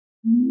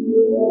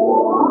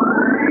Hello,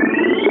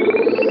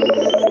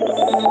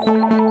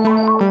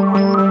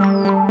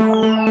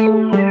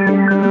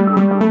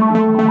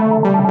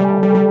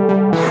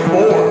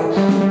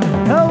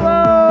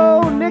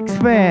 Knicks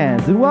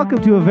fans, and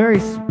welcome to a very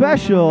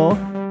special,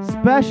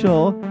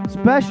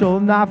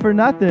 not for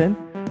nothing,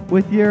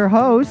 with your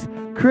hosts,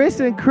 Chris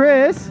and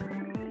Chris.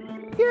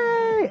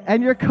 Yay!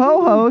 And your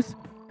co-host,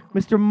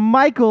 Mr.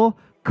 Michael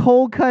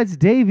Cold Cuts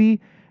Davey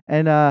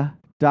and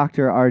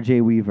Dr.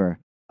 RJ Weaver.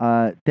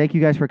 Thank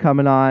you guys for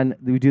coming on.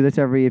 We do this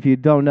if you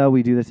don't know,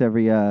 we do this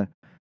we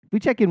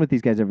check in with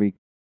these guys every,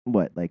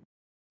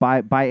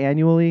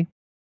 biannually.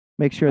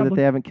 Make sure that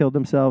they haven't killed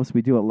themselves.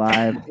 We do it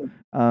live.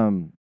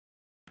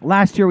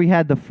 Last year we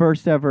had the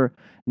first ever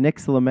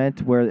Knicks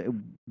lament where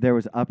there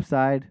was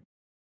upside.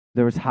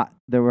 There was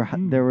there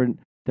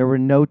were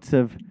notes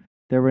of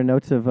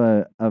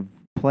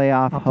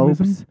playoff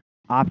hopes,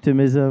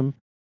 optimism,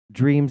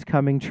 dreams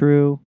coming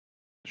true.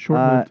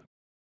 Short-lived.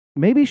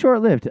 Maybe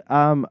short-lived.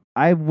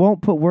 I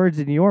won't put words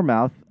in your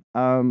mouth.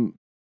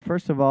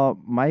 First of all,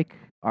 Mike,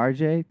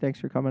 RJ, thanks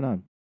for coming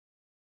on.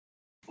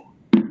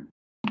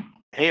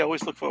 Hey, I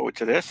always look forward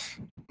to this.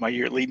 My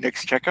yearly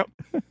Knicks checkup.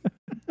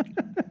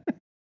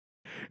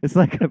 It's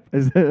like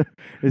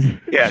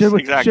yes,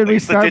 exactly. Should we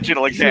it's start, the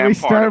digital exam should we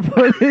start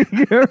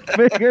putting your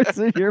fingers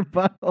in your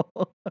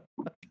butthole?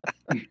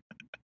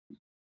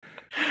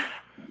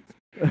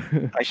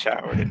 I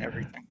showered and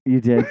everything. You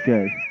did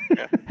good.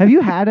 Yeah. Have you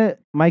had it,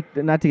 Mike?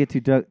 Not to get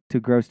too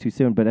gross too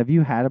soon, but have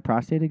you had a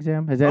prostate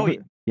exam?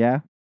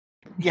 Yeah.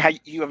 Yeah,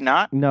 you have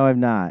not? No, I've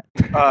not.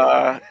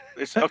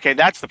 Okay.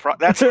 That's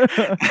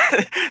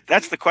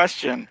that's the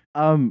question.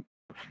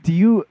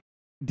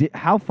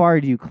 How far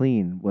do you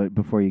clean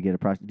before you get a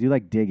prostate? Do you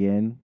dig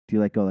in? Do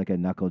you go a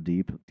knuckle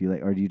deep?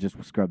 Or do you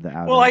just scrub the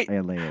outer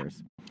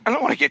layers? I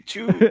don't want to get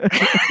too.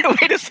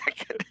 Wait a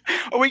second.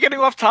 Are we getting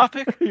off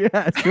topic?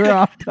 Yes, we're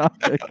off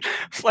topic.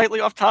 Slightly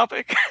off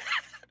topic.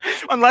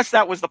 Unless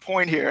that was the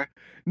point here.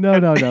 No.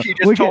 You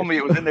just told me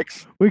it was the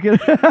Knicks. We can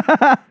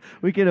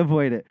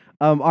avoid it.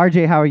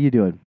 RJ, how are you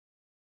doing?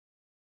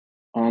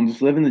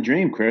 Just living the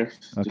dream, Chris.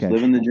 Okay. Just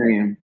living the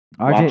dream.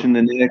 RJ, watching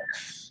the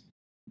Knicks,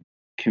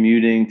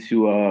 commuting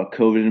to a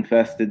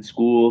COVID-infested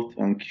school.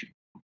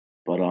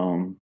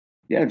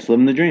 Yeah, just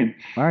living the dream.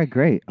 All right,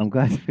 great. I'm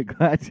glad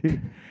to.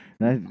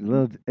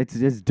 It's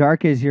as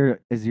dark as your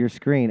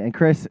screen. And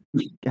Chris,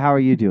 how are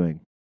you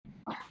doing?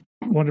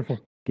 Wonderful.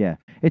 Yeah,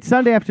 it's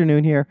Sunday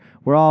afternoon here.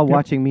 We're all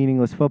watching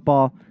meaningless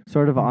football,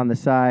 sort of on the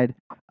side.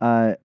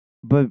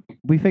 But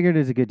we figured it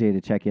was a good day to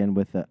check in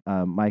with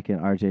Mike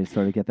and RJ to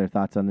sort of get their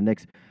thoughts on the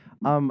Knicks.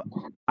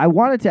 I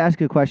wanted to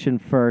ask a question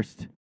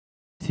first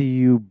to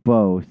you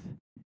both.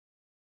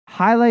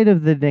 Highlight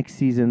of the Knicks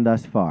season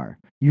thus far.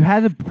 You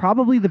had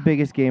probably the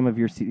biggest game of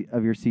your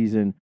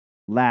season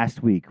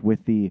last week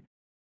with the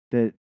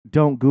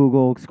Don't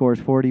Google scores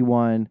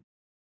 41.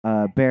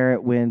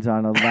 Barrett wins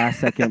on a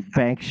last-second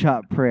bank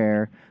shot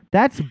prayer.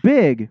 That's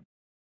big,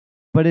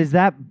 but is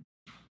that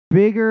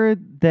bigger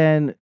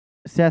than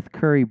Seth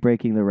Curry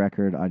breaking the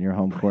record on your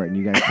home court and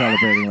you guys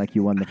celebrating like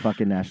you won the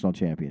fucking national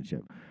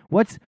championship?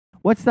 What's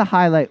the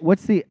highlight?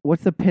 What's the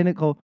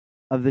pinnacle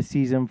of the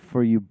season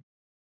for you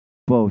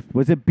both?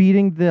 Was it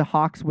beating the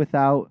Hawks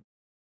without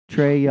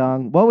Trae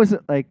Young? What was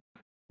it like?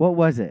 What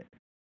was it?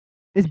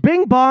 Is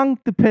Bing Bong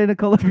the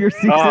pinnacle of your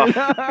season?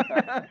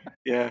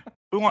 Yeah.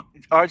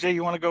 RJ,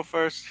 you want to go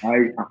first?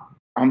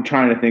 I'm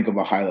trying to think of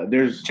a highlight.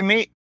 To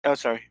me. Oh,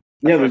 sorry.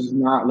 Yeah, there's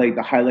not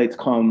the highlights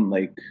come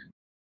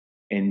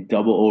in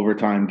double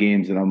overtime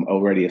games and I'm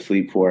already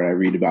asleep for it. I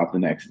read about the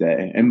next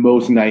day. And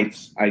most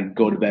nights I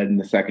go to bed in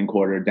the second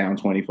quarter down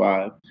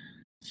 25.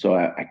 So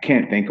I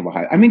can't think of a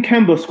highlight. I mean,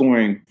 Kemba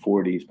scoring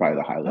 40 is probably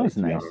the highlight. That was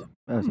nice.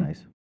 That was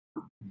nice.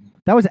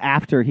 That was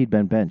after he'd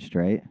been benched,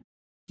 right?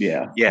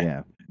 Yeah.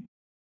 Yeah.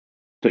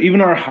 So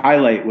even our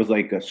highlight was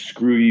a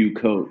screw you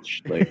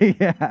coach.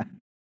 Yeah.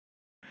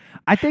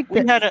 I think we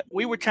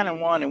were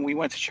 10-1 and we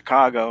went to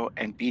Chicago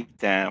and beat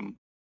them.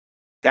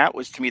 That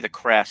was to me the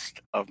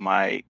crest of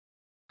my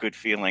good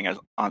feeling as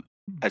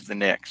the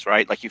Knicks,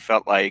 right? You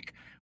felt like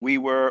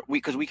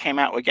because we came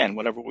out again,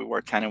 whatever we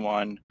were,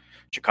 10-1.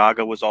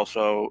 Chicago was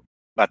also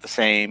about the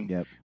same.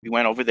 Yep. We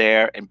went over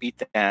there and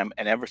beat them,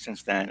 and ever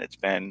since then, it's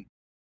been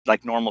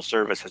normal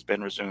service has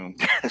been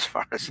resumed as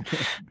far as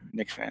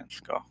Knicks fans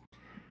go.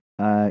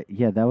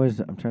 Yeah, that was.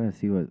 I'm trying to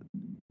see what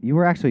you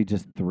were actually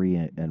just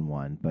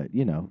 3-1, but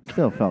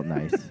still felt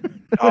nice.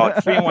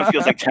 3-1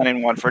 feels like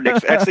 10-1 for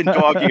Knicks. That's in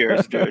dog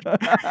years, dude.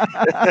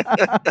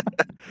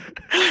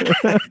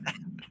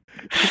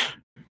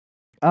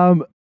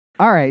 All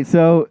right,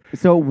 so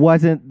it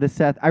wasn't the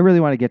Seth. I really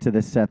want to get to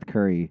the Seth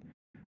Curry.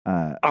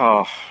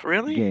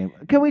 Really? Game.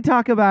 Can we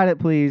talk about it,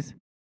 please?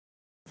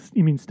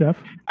 You mean Steph?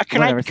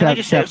 Can I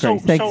just say so?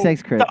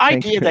 Thanks, Chris. The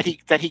idea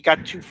that he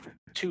got two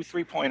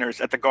 3-pointers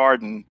at the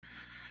Garden,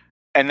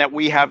 and that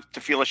we have to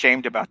feel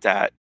ashamed about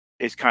that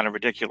is kind of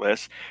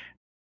ridiculous.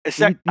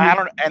 I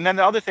don't. And then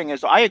the other thing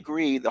is, I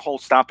agree. The whole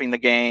stopping the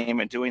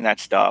game and doing that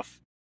stuff,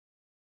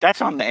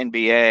 that's on the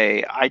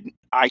NBA.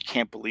 I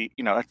can't believe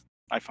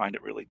I find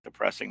it really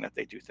depressing that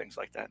they do things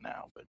like that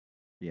now. But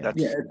Yeah.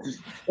 that's Yeah,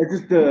 it's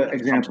just the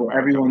example.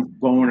 Everyone's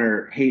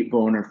hate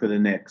boner for the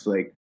Knicks.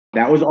 Like,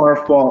 that was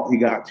our fault. He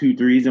got 2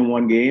 threes in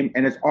one game,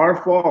 and it's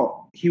our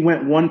fault. He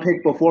went 1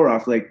 pick before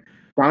us. Like,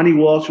 Donnie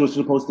Walsh was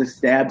supposed to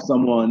stab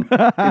someone.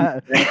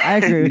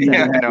 I agree with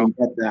Yeah, that. I know.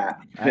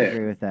 I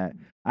agree with that.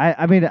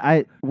 I mean,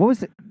 what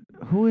was it?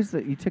 Who was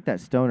it? You took that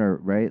Stoner,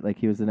 right? Like,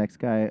 he was the next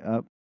guy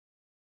up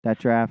that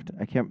draft.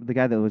 I can't. The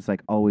guy that was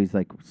like always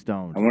like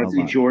stoned. I want to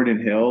see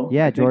Jordan Hill.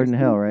 Yeah, Jordan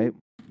Hill, right?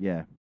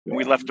 Yeah.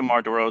 We left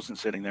DeMar DeRozan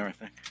sitting there, I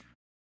think.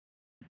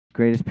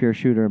 Greatest pure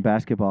shooter in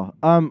basketball.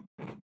 All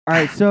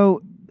right,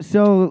 so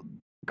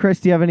Chris,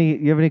 do you have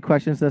any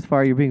questions thus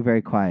far? You're being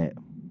very quiet.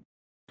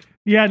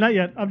 Yeah, not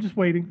yet. I'm just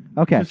waiting.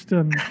 Okay. Just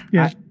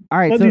yeah. All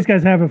right. Let these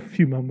guys have a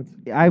few moments.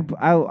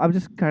 I'm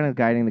just kind of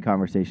guiding the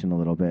conversation a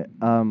little bit.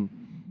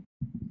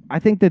 I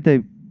think that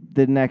the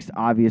next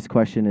obvious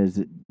question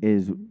is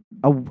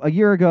a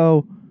year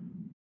ago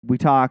we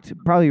talked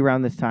probably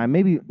around this time.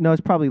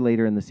 It's probably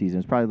later in the season.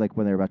 It's probably like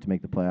when they're about to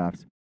make the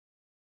playoffs.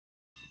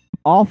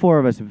 All 4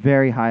 of us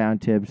very high on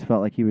Tibbs.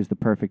 Felt like he was the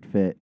perfect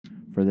fit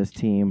for this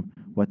team.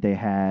 What they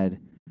had,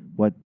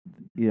 the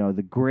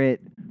grit,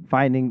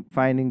 finding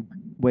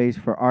ways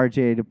for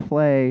RJ to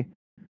play.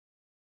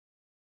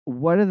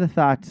 What are the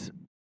thoughts?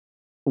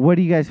 What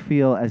do you guys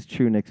feel as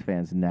true Knicks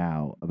fans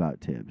now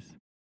about Tibbs?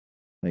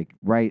 Like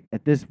right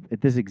at this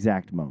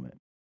exact moment.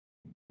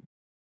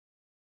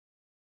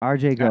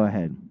 RJ, go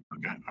ahead.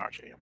 Okay,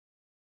 RJ.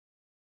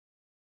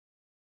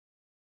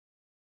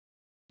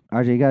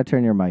 RJ, you got to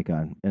turn your mic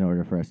on in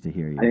order for us to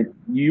hear you. I think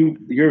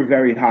you're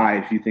very high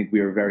if you think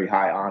we were very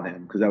high on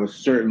him, because I was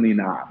certainly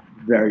not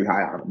very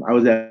high on him. I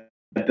was at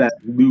best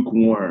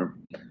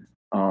lukewarm.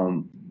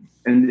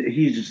 And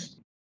he's just,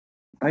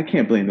 I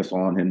can't blame this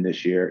all on him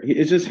this year.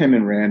 It's just him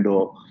and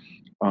Randall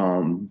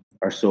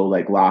are so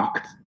like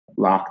locked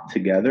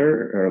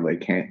together, or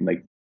like can't,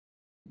 like,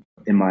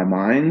 in my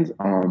mind.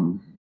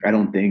 I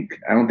don't think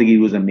he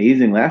was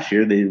amazing last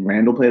year.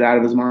 Randall played out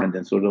of his mind,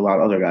 and so did a lot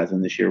of other guys.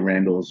 And this year,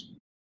 Randall's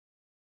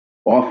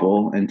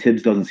awful, and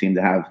Tibbs doesn't seem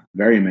to have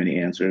very many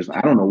answers. I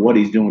don't know what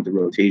he's doing with the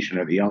rotation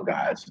or the young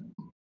guys.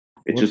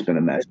 It's just been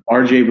a mess.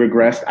 RJ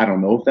regressed. I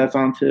don't know if that's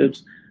on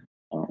Tibbs.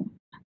 You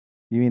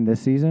mean this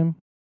season?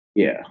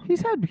 Yeah,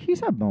 he's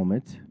had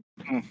moments.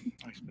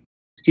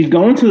 He's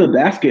going to the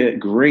basket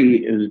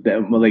great. It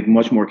was like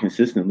much more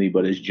consistently,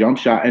 but his jump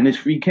shot and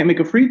he can't make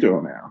a free throw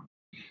now.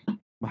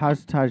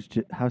 How's Taj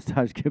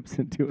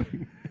Gibson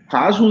doing?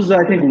 Taj was,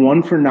 I think,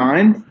 1 for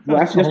 9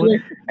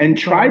 yesterday, and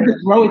tried to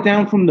throw it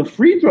down from the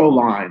free throw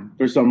line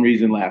for some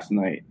reason last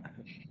night.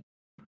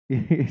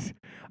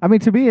 I mean,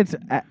 to me, it's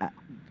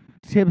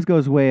Tibbs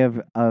goes way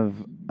of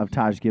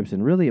Taj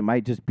Gibson. Really, it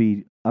might just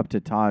be up to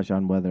Taj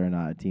on whether or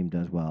not a team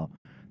does well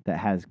that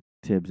has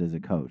Tibbs as a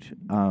coach.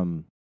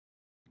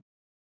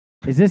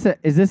 Is this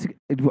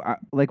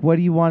like, what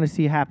do you want to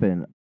see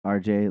happen,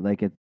 RJ?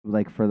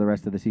 Like for the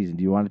rest of the season,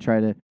 do you want to try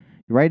to?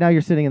 Right now,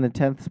 you're sitting in the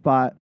 10th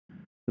spot,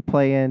 the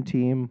play-in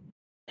team.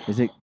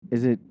 Is it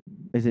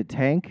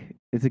tank?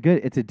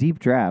 It's a deep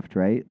draft,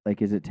 right?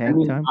 Like, is it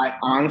tank time? I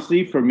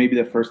honestly, for maybe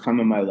the first time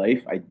in my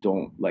life, I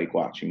don't like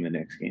watching the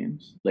Knicks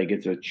games. Like,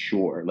 it's a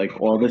chore.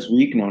 Like, all this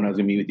week, knowing I was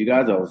gonna meet with you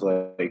guys, I was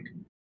like,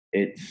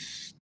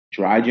 it's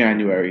dry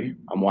January.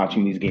 I'm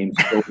watching these games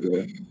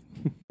over.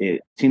 It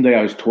seemed like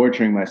I was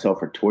torturing myself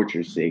for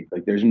torture's sake.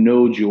 Like, there's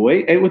no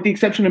joy, and with the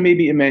exception of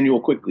maybe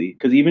Emmanuel Quickley,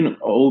 because even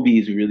Obi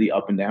is really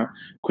up and down.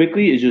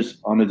 Quickley is just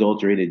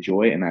unadulterated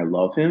joy, and I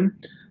love him.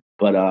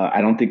 But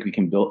I don't think we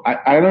can build.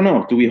 I don't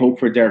know. Do we hope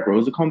for Derrick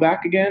Rose to come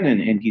back again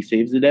and he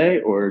saves the day,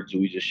 or do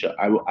we just shut?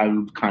 I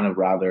would kind of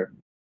rather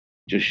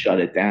just shut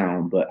it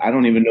down. But I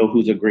don't even know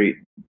who's a great.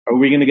 Are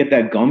we gonna get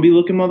that Gumby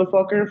looking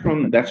motherfucker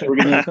from? That's what we're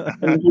gonna.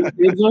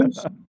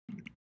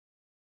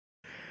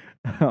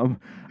 I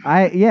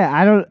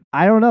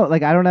don't know.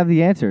 Like, I don't have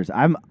the answers.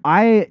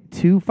 I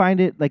too find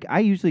it, like, I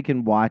usually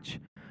can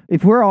watch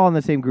if we're all in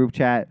the same group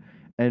chat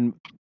and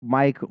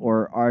Mike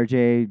or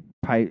RJ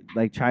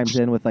like chimes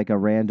in with like a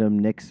random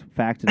Knicks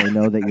fact, and I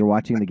know that you're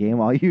watching the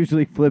game. I'll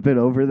usually flip it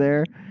over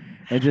there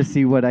and just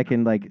see what I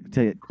can like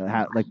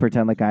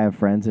pretend like I have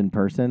friends in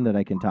person that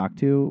I can talk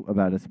to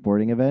about a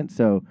sporting event.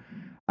 So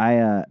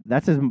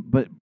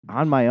but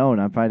on my own,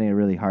 I'm finding it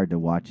really hard to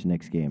watch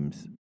Knicks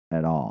games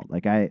at all.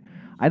 Like, I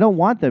don't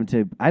want them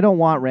to.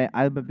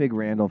 I'm a big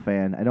Randall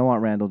fan. I don't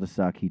want Randall to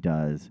suck. He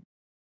does.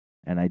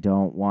 And I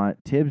don't want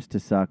Tibbs to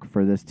suck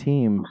for this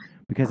team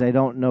because I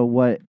don't know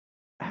what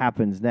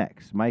happens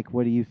next. Mike,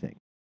 what do you think?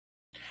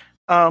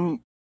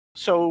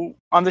 So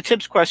on the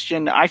Tibbs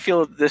question, I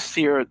feel this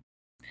year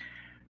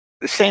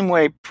the same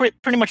way,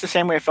 pretty much the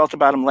same way I felt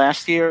about him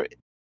last year,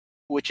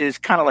 which is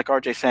kind of like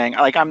RJ saying,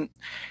 like,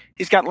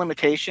 he's got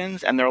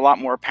limitations, and they're a lot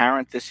more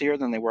apparent this year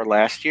than they were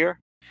last year.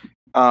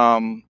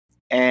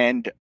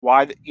 And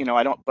why,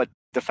 but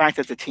the fact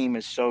that the team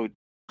is so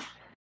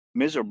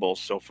miserable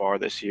so far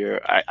this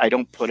year, I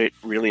don't put it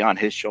really on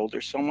his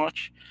shoulders so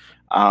much.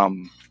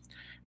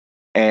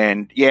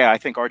 And yeah, I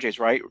think RJ's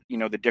right. You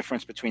know, the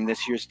difference between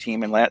this year's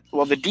team and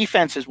the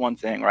defense is one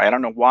thing, right? I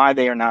don't know why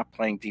they are not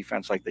playing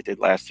defense like they did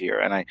last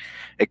year, and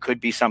it could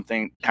be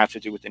something have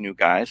to do with the new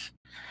guys.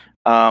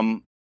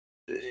 And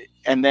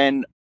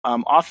then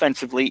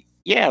offensively,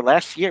 yeah,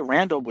 last year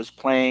Randall was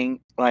playing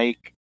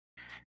like,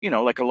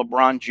 like a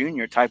LeBron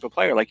Jr. type of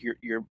player, like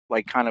you're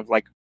like kind of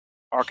like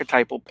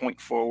archetypal point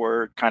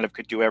forward, kind of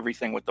could do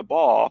everything with the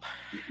ball,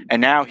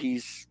 and now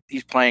he's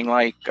playing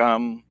like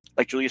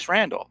Julius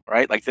Randle,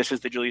 right? Like this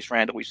is the Julius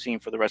Randle we've seen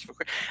for the rest of the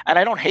career. And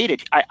I don't hate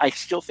it. I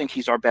still think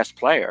he's our best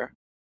player,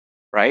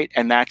 right?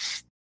 And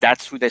that's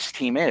who this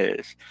team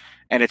is.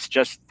 And it's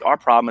just our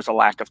problem is a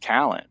lack of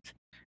talent.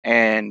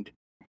 And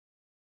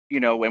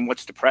and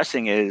what's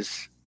depressing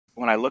is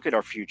when I look at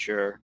our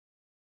future,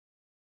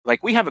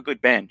 like we have a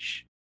good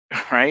bench,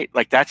 right?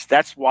 Like that's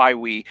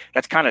why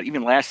that's kind of,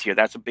 even last year,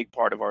 that's a big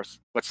part of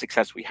what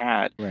success we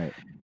had. Right.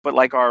 But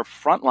like our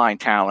frontline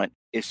talent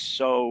is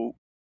so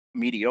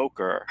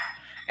mediocre,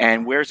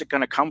 and where's it going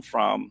to come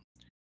from?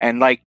 And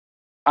like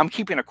I'm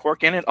keeping a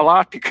cork in it a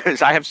lot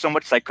because I have so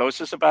much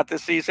psychosis about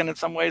this season in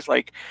some ways.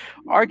 Like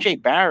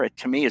RJ Barrett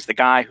to me is the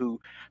guy who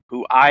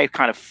I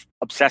kind of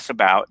obsess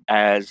about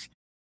as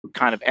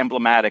kind of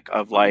emblematic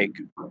of like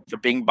the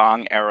Bing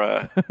Bong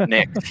era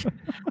Knicks.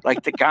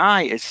 Like the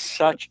guy is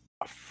such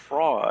a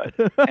fraud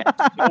and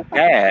so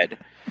bad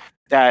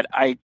that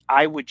I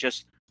would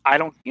just, I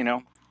don't,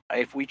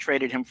 if we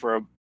traded him for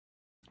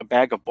a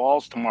bag of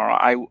balls tomorrow,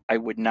 I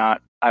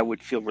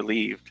would feel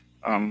relieved.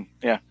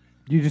 Yeah.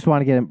 You just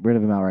want to get rid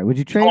of him outright. Would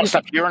you trade? I want to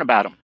stop hearing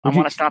about him. I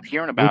want to stop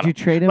hearing about him. Would you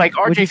trade him? Like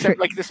RJ said,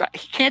 like this,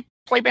 he can't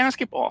play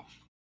basketball.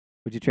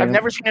 Would you trade him? I've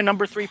never seen a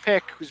number 3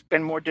 pick who's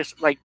been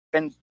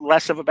been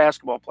less of a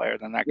basketball player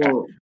than that guy.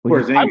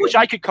 I wish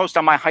I could coast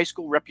on my high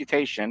school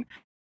reputation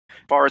as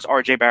far as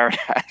RJ Barrett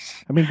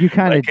has. I mean, you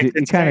kind of do.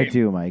 You kind of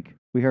do, Mike.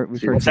 We've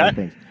heard some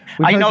things.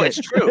 I know it's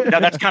true. Now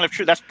that's kind of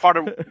true. That's part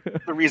of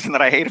the reason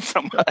that I hate him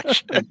so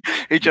much.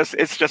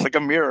 It's just like a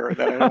mirror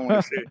that I don't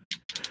want to see.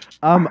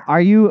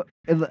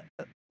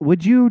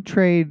 Would you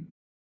trade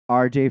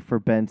RJ for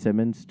Ben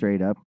Simmons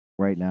straight up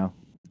right now?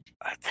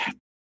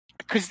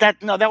 Because that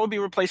would be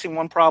replacing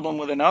one problem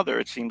with another.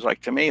 It seems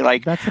like to me.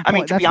 Like I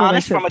mean, to be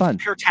honest, from a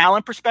pure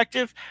talent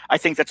perspective, I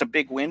think that's a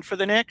big win for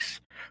the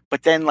Knicks.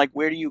 But then, like,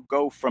 where do you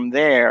go from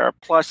there?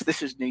 Plus,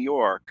 this is New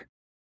York,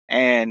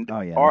 and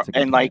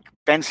like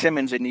Ben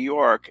Simmons in New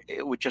York,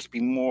 it would just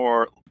be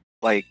more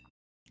like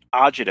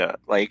agita.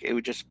 Like it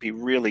would just be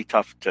really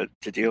tough to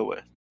deal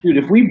with. Dude,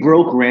 if we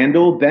broke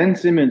Randall, Ben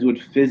Simmons would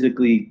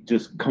physically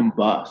just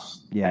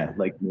combust. Yeah, at,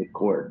 like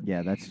midcourt.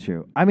 Yeah, that's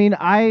true. I mean,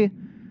 I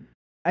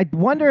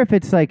wonder if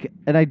it's like,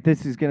 and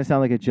this is gonna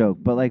sound like a joke,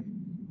 but like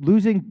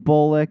losing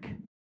Bullock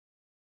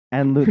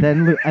and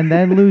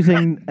then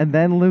losing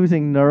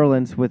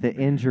Nerlens with an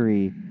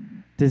injury.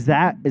 Is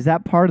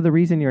that part of the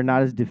reason you're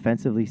not as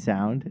defensively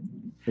sound?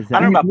 I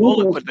don't know about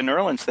Bullock, but the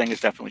Nerlens thing is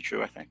definitely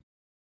true, I think.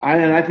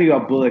 I think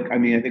about Bullock. I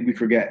mean, I think we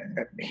forget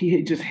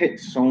he just hit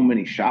so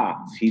many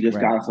shots. He just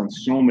got us on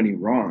so many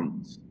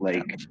runs.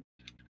 Like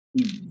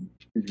he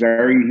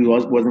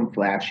wasn't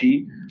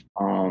flashy.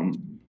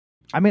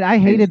 I mean, I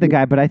hated the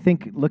guy, but I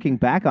think looking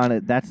back on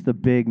it, that's the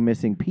big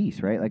missing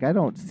piece, right? Like I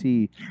don't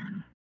see.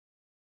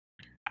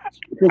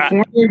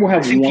 Fournier will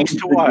have one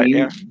good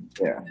game.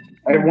 Yeah.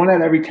 One out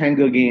of every 10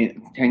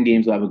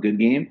 games will have a good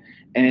game.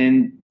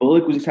 And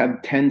Bullock would just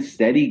have 10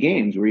 steady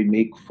games where he'd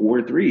make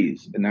 4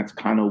 threes. And that's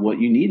kind of what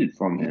you needed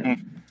from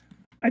him.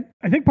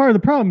 I think part of the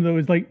problem, though,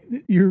 is like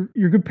you're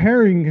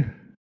comparing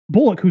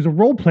Bullock, who's a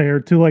role player,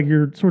 to like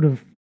your sort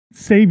of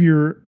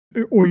savior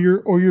or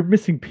your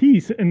missing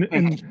piece.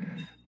 And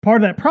part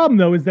of that problem,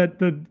 though, is that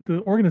the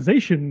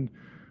organization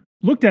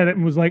looked at it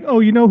and was like, oh,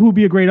 who'd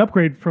be a great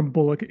upgrade from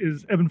Bullock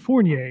is Evan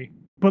Fournier.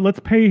 But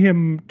let's pay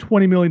him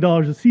 $20 million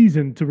a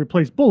season to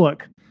replace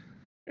Bullock.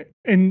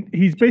 And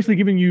he's basically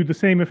giving you the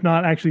same, if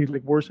not actually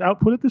like worse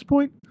output at this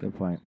point. Good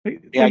point.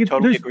 Yeah, I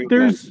totally agree with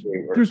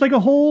that. There's like a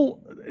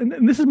whole,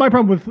 and this is my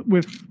problem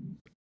with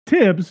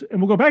Tibbs,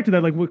 and we'll go back to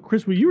that, like with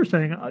Chris, what you were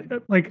saying.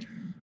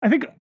 I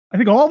think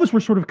all of us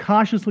were sort of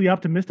cautiously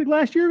optimistic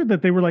last year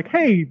that they were like,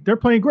 hey, they're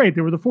playing great.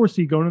 They were the 4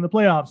 seed going in the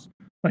playoffs.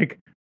 Like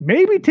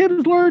maybe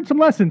Tibbs learned some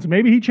lessons.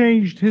 Maybe he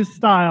changed his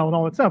style and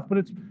all that stuff. But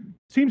it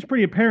seems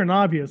pretty apparent and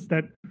obvious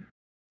that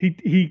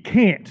he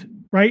can't.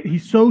 Right?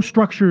 He's so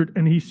structured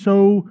and he's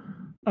so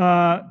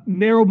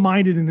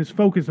narrow-minded in his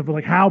focus of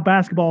like how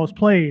basketball is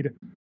played,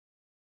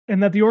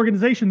 and that the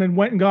organization then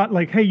went and got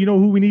like, hey,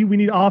 who we need? We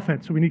need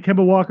offense. So we need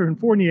Kemba Walker and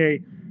Fournier.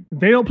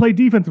 They don't play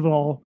defense at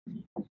all.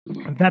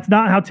 That's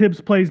not how Tibbs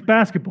plays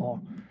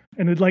basketball.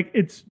 And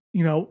it's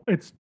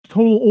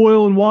total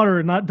oil and water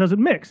and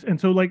doesn't mix. And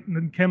so like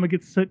then Kemba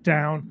gets sit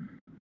down.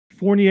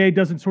 Fournier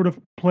doesn't sort of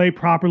play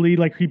properly.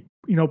 Like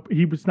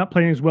he was not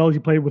playing as well as he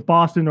played with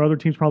Boston or other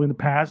teams probably in the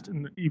past,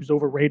 and he was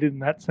overrated in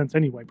that sense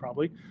anyway,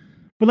 probably.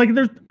 But like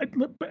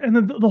and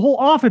then the whole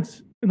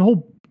offense and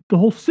the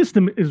whole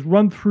system is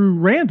run through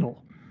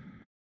Randall.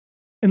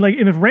 And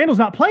if Randall's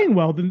not playing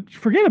well, then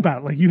forget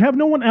about it. Like you have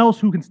no one else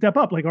who can step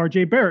up, like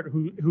RJ Barrett,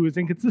 who is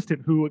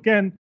inconsistent, who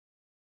again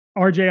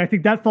RJ, I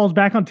think that falls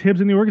back on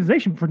Tibbs and the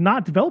organization for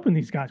not developing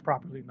these guys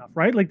properly enough,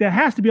 right? Like that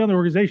has to be on the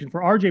organization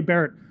for RJ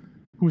Barrett,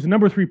 who was a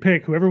number 3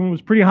 pick, who everyone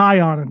was pretty high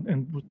on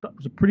and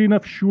was a pretty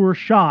enough sure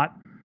shot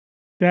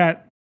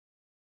that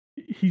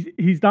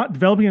he's not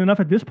developing enough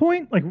at this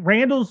point. Like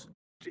Randall's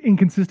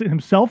inconsistent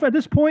himself at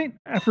this point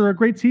after a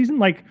great season.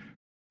 Like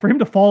for him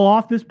to fall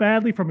off this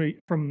badly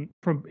from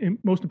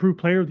most improved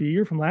player of the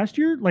year from last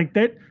year, like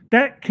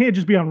that can't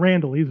just be on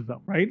Randall either,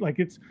 though, right? Like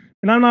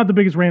and I'm not the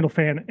biggest Randall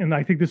fan, and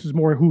I think this is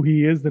more who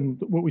he is than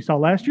what we saw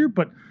last year.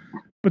 But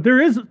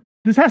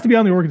this has to be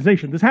on the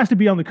organization. This has to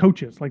be on the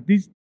coaches. Like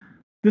this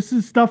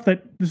is stuff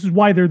this is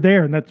why they're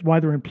there, and that's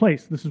why they're in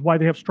place. This is why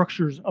they have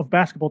structures of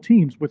basketball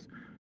teams with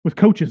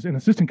coaches and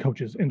assistant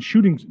coaches and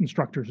shooting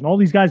instructors and all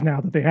these guys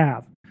now that they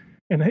have.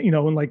 And,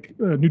 and like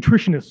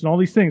nutritionists and all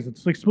these things.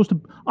 It's like supposed to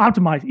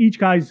optimize each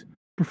guy's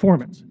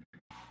performance.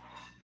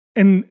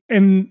 And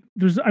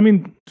there's,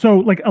 so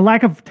like a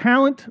lack of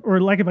talent or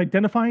a lack of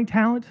identifying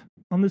talent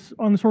on this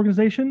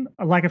organization,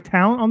 a lack of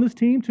talent on this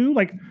team too.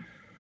 Like,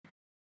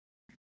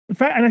 in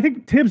fact, and I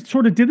think Tibbs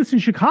sort of did this in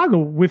Chicago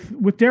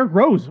with Derrick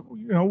Rose.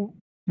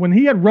 When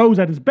he had Rose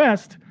at his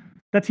best,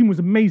 that team was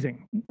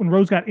amazing. When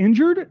Rose got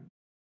injured,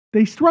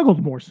 they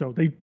struggled more so.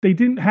 They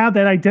didn't have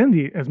that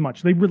identity as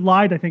much. They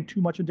relied, I think, too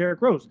much on Derrick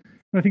Rose.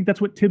 And I think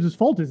that's what Tibbs'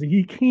 fault is.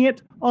 He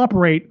can't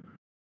operate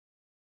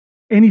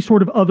any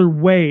sort of other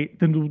way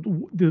than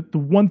the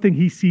one thing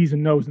he sees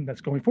and knows, and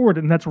that's going forward.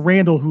 And that's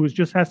Randall, who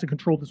just has to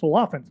control this whole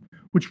offense,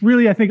 which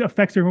really, I think,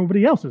 affects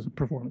everybody else's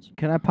performance.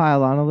 Can I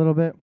pile on a little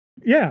bit?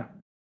 Yeah.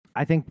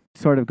 I think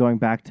sort of going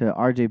back to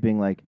RJ being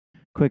like,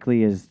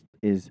 quickly is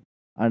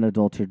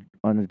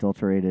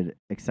unadulterated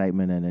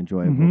excitement and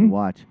enjoyable to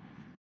watch.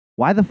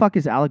 Why the fuck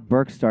is Alec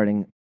Burks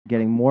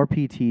getting more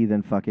PT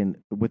than fucking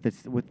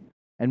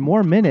and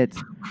more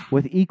minutes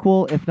with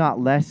equal, if not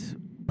less,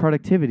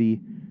 productivity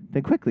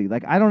than Quickly?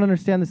 Like, I don't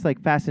understand this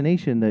like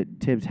fascination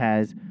that Tibbs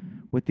has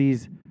with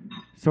these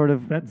sort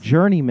of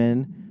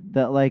journeymen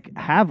that like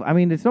have. I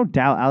mean, it's no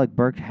doubt Alec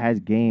Burks has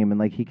game and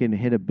like he can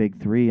hit a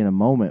big 3 in a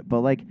moment,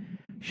 but like,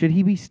 should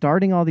he be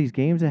starting all these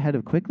games ahead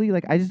of Quickly?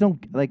 Like, I just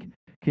don't like.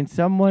 Can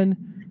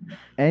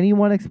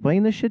anyone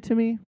explain this shit to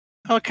me?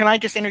 Oh, can I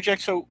just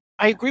interject? So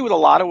I agree with a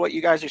lot of what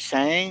you guys are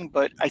saying,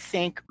 but I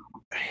think,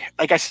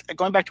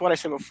 going back to what I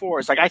said before,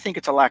 is like I think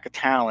it's a lack of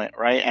talent,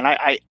 right? And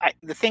I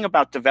the thing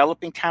about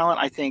developing talent,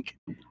 I think,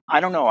 I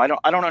don't know, I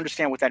don't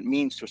understand what that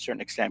means to a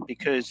certain extent,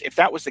 because if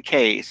that was the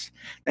case,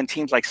 then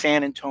teams like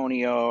San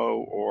Antonio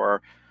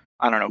or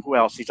I don't know who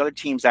else, these other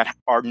teams that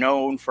are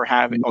known for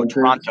having,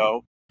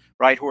 Toronto,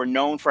 right, who are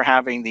known for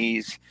having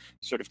these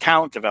sort of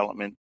talent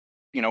development,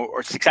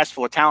 or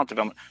successful at talent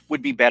development,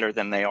 would be better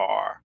than they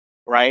are,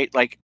 right?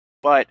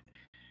 But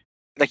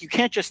you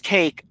can't just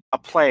take a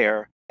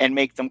player and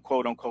make them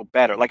quote unquote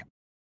better. Like,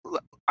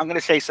 I'm going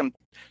to say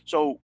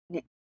so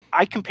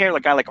I compare a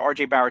guy like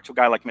RJ Barrett to a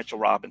guy like Mitchell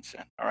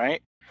Robinson. All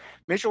right.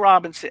 Mitchell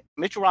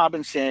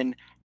Robinson,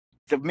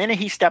 the minute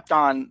he stepped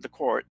on the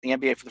court, the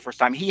NBA for the first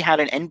time, he had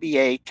an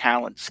NBA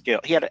talent skill.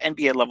 He had an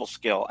NBA level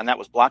skill, and that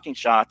was blocking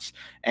shots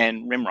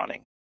and rim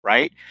running.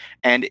 Right.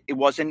 And it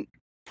wasn't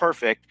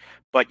perfect,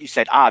 but you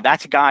said,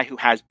 that's a guy who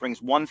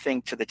brings one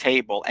thing to the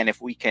table, and if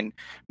we can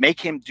make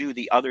him do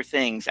the other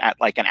things at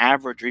like an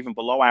average or even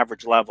below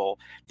average level,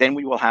 then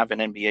we will have an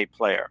NBA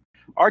player.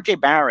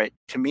 RJ Barrett,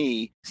 to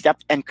me,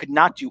 stepped and could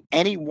not do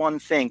any one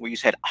thing where you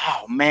said,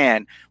 oh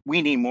man,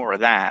 we need more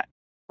of that,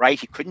 right?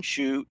 He couldn't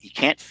shoot, he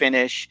can't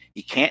finish,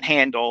 he can't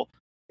handle.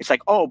 It's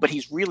like, but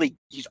he's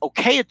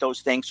okay at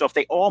those things. So if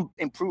they all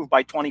improve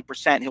by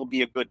 20%, he'll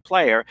be a good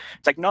player.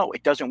 It's like, no,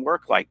 it doesn't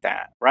work like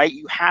that, right?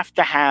 You have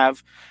to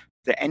have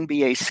the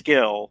NBA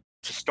skill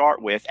to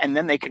start with, and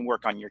then they can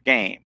work on your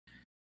game.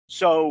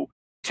 So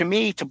to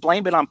me, to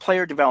blame it on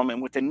player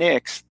development with the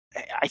Knicks,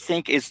 I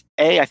think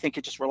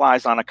it just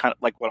relies on a kind of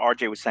like what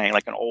RJ was saying,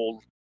 like an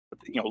old,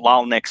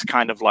 Lol Knicks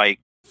kind of like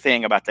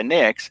thing about the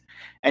Knicks.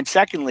 And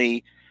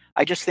secondly,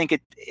 I just think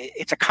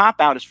it's a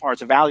cop-out as far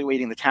as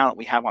evaluating the talent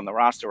we have on the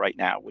roster right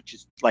now, which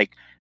is like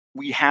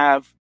we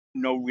have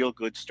no real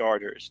good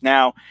starters.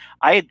 Now,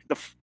 I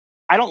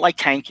don't like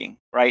tanking,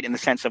 right, in the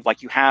sense of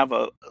like you have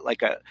a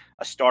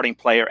starting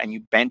player and you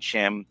bench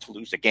him to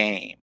lose a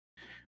game,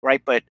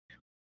 right? But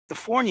the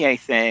Fournier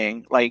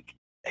thing, like,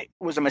 it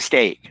was a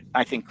mistake,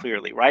 I think,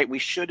 clearly, right? We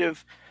should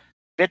have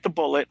bit the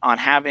bullet on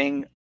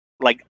having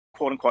like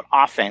quote unquote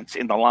offense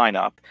in the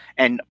lineup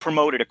and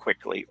promoted it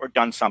quickly or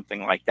done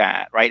something like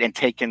that, right? And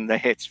taken the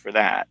hits for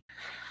that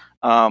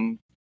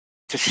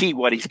to see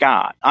what he's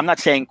got. I'm not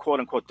saying quote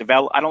unquote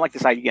develop. I don't like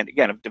this idea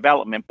again of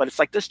development, but it's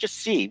like, let's just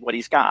see what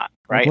he's got,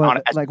 right?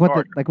 Like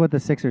what the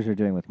Sixers are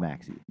doing with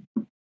Maxey.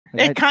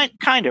 It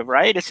kind of,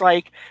 right? It's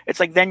like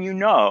then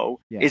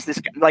is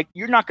this like,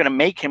 you're not going to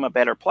make him a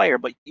better player,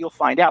 but you'll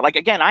find out. Like,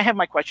 again, I have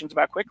my questions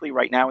about Quickly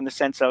right now in the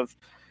sense of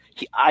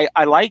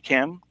I like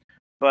him,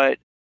 but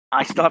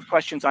I still have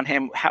questions on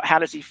him. How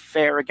does he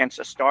fare against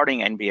a starting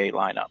NBA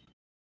lineup,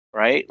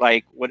 right?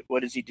 Like, what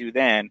does he do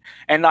then?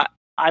 And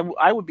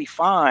I would be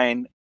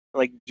fine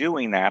like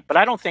doing that, but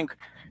I don't think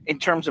in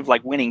terms of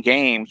like winning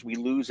games, we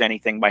lose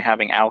anything by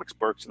having Alex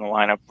Burks in the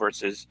lineup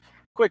versus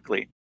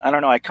Quickly. I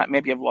don't know.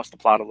 Maybe I've lost the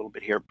plot a little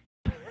bit here,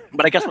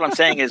 but I guess what I'm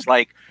saying is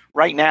like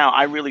right now,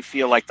 I really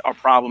feel like our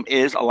problem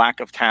is a lack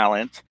of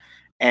talent,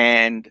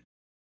 and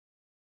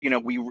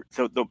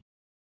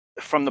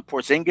from the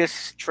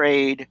Porzingis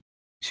trade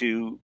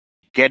to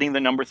getting the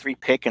number 3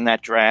 pick in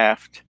that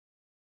draft,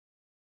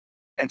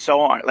 and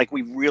so on. Like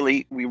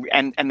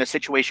and the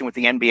situation with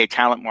the NBA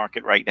talent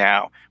market right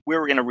now,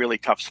 we're in a really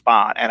tough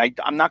spot. And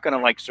I'm not going to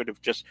like sort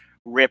of just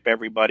rip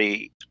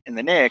everybody in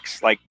the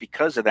Knicks like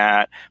because of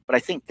that, but I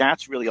think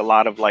that's really a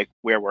lot of like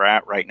where we're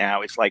at right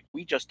now. It's like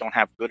we just don't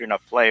have good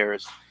enough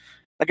players.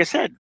 Like I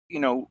said,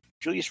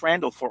 Julius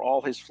Randle, for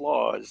all his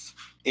flaws,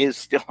 is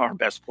still our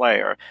best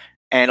player.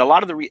 And a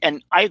lot of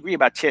and I agree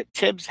about Tibbs.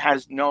 Tibbs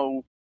has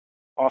no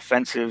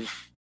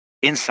offensive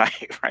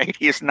insight, right?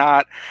 He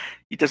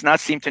does not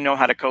seem to know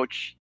how to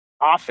coach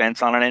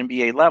offense on an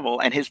NBA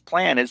level. And his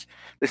plan is,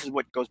 this is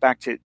what goes back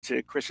to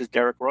Chris's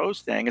Derrick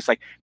Rose thing. It's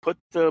like, put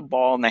the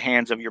ball in the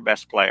hands of your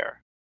best player,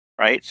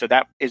 right? So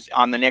that is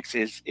on the Knicks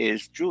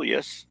is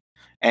Julius,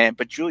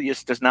 but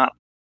Julius does not,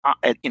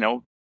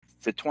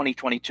 the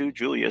 2022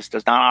 Julius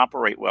does not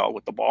operate well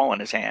with the ball in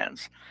his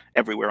hands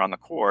everywhere on the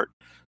court.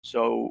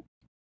 So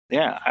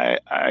yeah,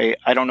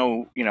 I don't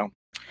know,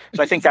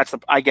 So I think that's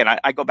I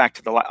go back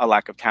to a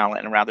lack of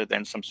talent, and rather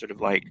than some sort of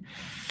like,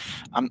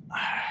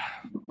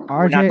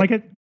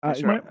 RJ,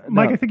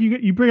 Mike, I think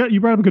you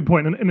brought up a good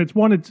point, and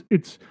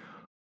it's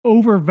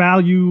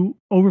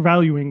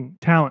overvaluing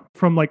talent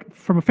from a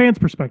fan's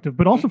perspective,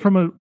 but also from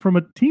a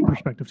team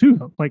perspective too.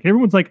 Though. Like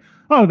everyone's like,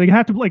 oh, they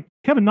have to like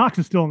Kevin Knox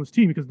is still on this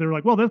team because they're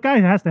like, well, this guy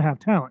has to have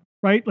talent,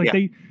 right? Like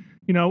they,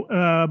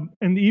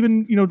 and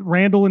even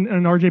Randall and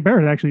RJ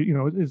Barrett actually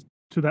is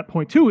to that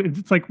point too.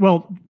 It's like,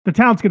 well, the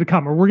talent's going to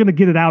come, or we're going to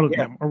get it out of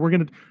them, or we're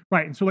going to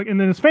right. And so and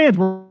then as fans,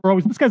 we're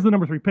always, this guy's the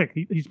number 3 pick.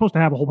 He's supposed to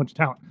have a whole bunch of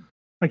talent.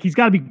 Like he's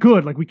got to be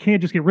good. Like we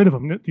can't just get rid of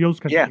him. Those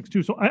kinds of things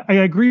too. So I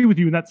agree with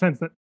you in that sense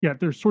that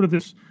there's sort of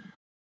this.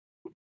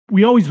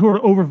 We always sort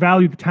of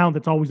overvalue the talent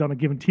that's always on a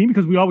given team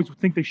because we always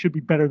think they should be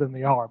better than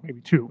they are,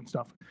 maybe too, and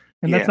stuff.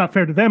 And that's not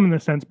fair to them in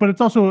this sense. But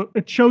it's also,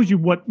 it shows you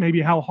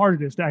how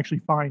hard it is to actually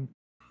find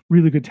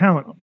really good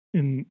talent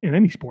in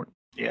any sport.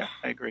 Yeah,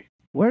 I agree.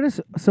 Where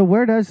does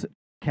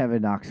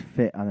Kevin Knox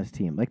fit on this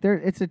team? Like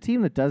it's a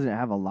team that doesn't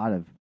have a lot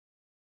of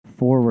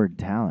forward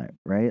talent,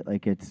 right?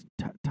 Like it's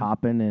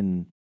Toppin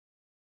and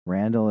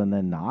Randall and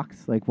then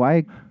Knox. Like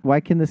why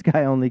can this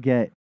guy only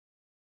get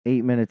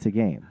 8 minutes a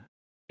game?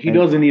 He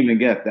doesn't even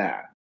get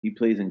that. He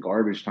plays in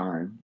garbage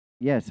time.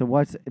 Yeah, so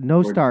what's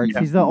no starts?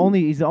 He's the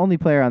only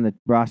player on the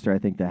roster I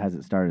think that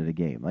hasn't started a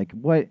game. Like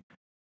what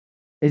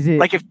is it?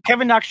 Like if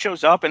Kevin Knox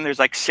shows up and there's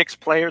like 6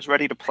 players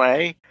ready to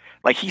play,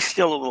 like he's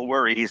still a little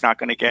worried he's not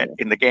going to get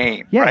in the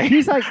game. Yeah, right?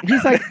 he's like,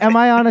 am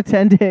I on a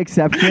 10-day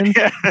exception?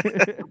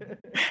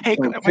 Hey,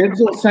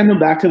 kids will send him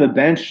back to the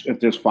bench if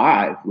there's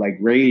 5, like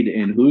Raid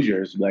and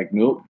Hoosiers. Like,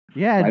 nope.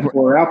 Yeah, my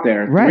 4 out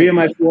there. Right. 3 of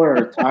my 4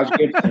 are Taj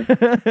Gibson.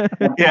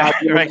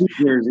 Right.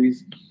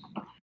 Jerseys.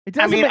 It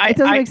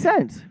doesn't make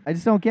sense. I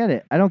just don't get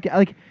it. I don't get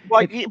like.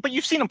 Well, but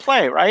you've seen him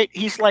play, right?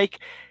 He's like,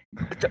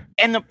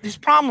 and his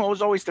problem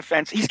was always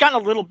defense. He's gotten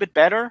a little bit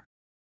better,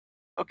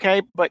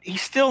 okay, but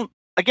he's still,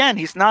 again,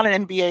 he's not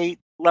an NBA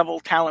level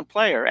talent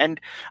player. And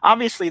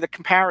obviously, the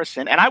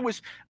comparison, and I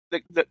was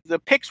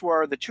the picks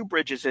were the 2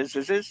 Bridges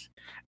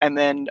and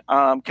then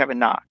Kevin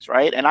Knox,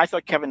 right? And I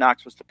thought Kevin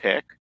Knox was the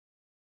pick.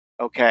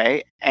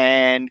 Okay,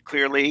 and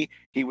clearly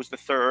he was the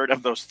third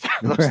of those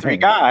 3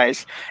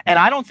 guys. And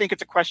I don't think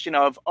it's a question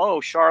of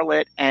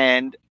Charlotte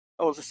and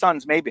the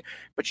Suns maybe,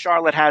 but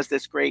Charlotte has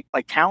this great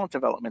like talent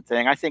development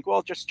thing. I think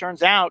it just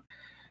turns out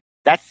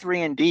that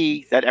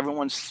 3-and-D that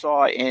everyone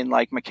saw in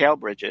like Mikal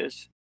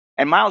Bridges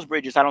and Miles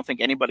Bridges, I don't think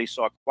anybody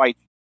saw quite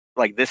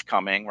like this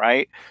coming,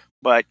 right?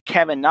 But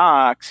Kevin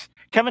Knox,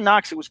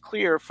 it was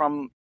clear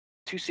from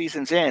 2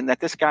 seasons in that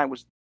this guy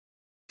was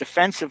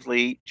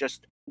defensively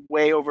just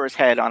way over his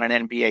head on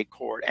an NBA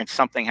court, and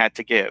something had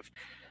to give.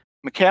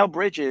 Mikal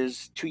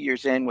Bridges, 2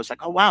 years in, was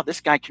like, oh, wow,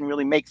 this guy can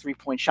really make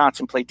 3-point shots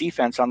and play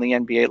defense on the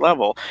NBA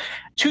level.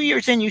 2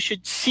 years in, you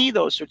should see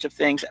those sorts of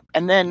things.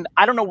 And then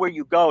I don't know where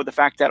you go, the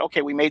fact that,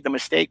 okay, we made the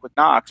mistake with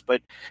Knox,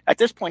 but at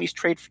this point, he's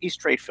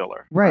trade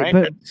filler.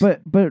 Right,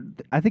 but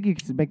I think you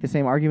could make the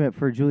same argument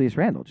for Julius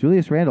Randle.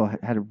 Julius Randle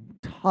had a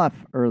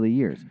tough early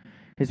years.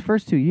 His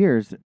first 2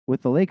 years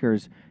with the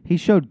Lakers, he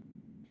showed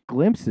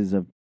glimpses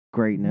of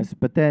greatness,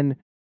 but then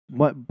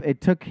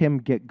it took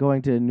him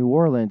going to New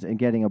Orleans and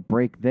getting a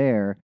break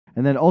there,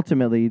 and then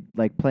ultimately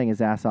like playing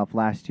his ass off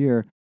last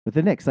year with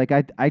the Knicks. Like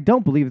I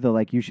don't believe that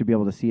like you should be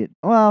able to see it.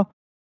 Well,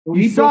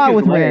 you saw it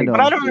with Randall,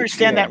 but I don't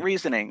understand that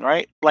reasoning,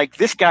 right? Like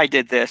this guy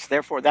did this,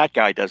 therefore that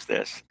guy does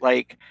this.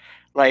 Like.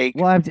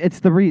 Well, it's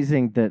the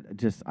reasoning that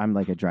just I'm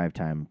like a drive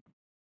time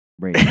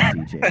rating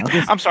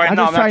DJ. I'm sorry, I'm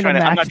not trying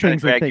to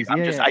drag you.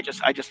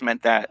 I just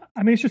meant that.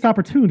 I mean, it's just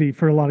opportunity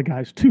for a lot of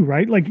guys too,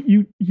 right? Like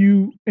you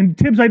and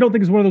Tibbs, I don't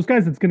think is one of those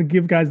guys that's going to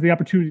give guys the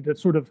opportunity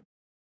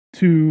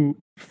to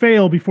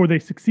fail before they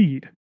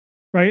succeed,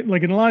 right?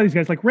 Like in a lot of these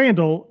guys, like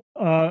Randall,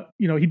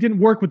 he didn't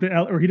work with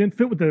or he didn't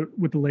fit with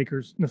the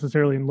Lakers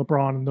necessarily, and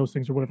LeBron and those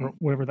things, or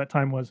whatever that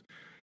time was.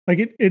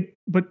 Like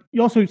but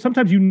you also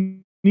sometimes you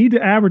need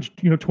to average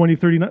 20,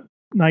 30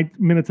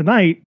 minutes a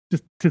night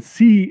just to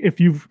see if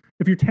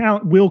your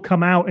talent will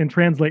come out and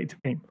translate to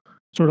game.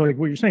 Sort of like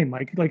what you're saying,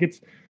 Mike. Like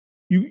it's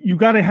you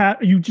got to have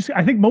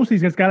I think most of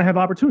these guys got to have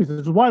opportunities. This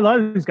is why a lot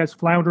of these guys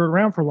flounder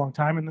around for a long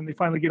time, and then they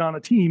finally get on a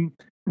team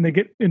and they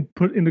get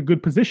put in a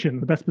good position,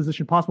 the best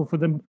position possible for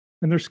them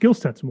and their skill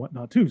sets and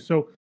whatnot too.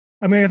 So,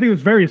 I mean, I think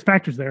there's various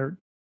factors there.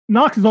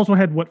 Knox has also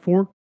had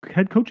 4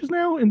 head coaches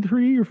now in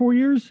 3 or 4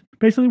 years,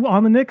 basically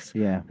on the Knicks.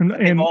 Yeah,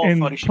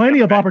 and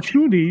plenty of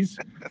opportunities.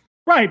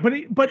 Right, but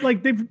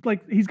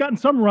he's gotten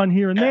some run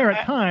here and there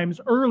at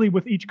times early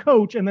with each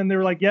coach, and then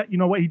they're like, yeah, you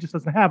know what, he just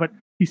doesn't have it.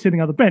 He's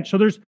sitting on the bench. So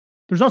there's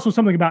also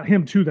something about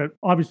him too that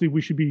obviously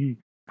we should be.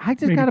 I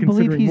just gotta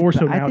believe he's more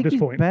so now at this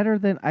point. Better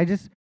than I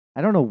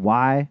don't know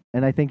why,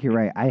 and I think you're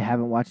right. I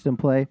haven't watched him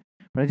play,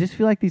 but I just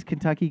feel like these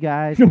Kentucky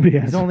guys.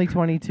 He's only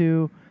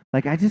 22.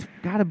 Like I just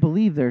gotta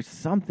believe there's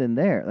something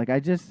there. Like I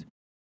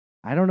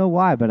don't know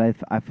why, but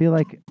I feel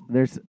like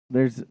there's.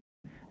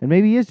 And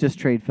maybe he is just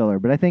trade filler,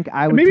 but I think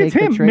I would take the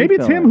trade filler. Maybe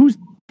it's him who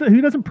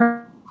doesn't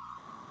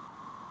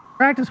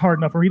practice hard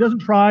enough, or he doesn't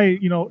try.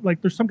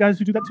 Like there's some guys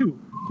who do that too,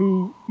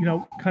 who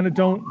kind of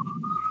don't.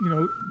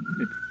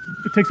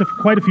 It takes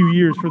quite a few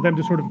years for them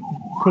to sort of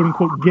quote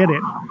unquote get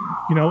it,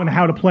 and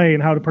how to play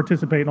and how to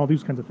participate and all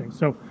these kinds of things.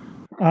 So,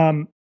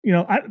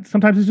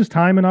 sometimes it's just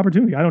time and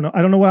opportunity. I don't know.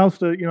 I don't know what else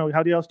to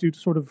how else do to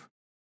sort of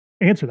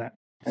answer that.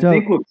 I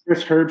think what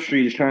Chris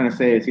Herbstreit is trying to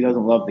say is he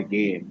doesn't love the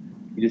game.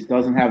 He just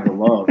doesn't have the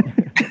love.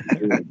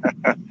 Is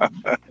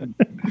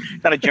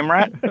that a gym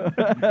rat?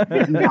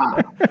 It's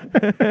not.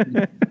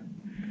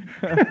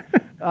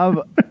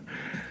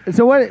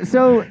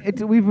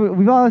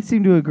 We've all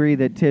seemed to agree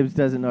that Tibbs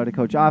doesn't know how to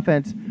coach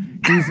offense.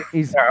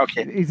 He's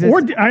okay.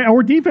 Or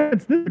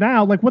defense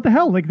now. Like what the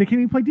hell? Like they can't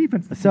even play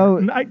defense. So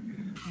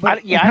how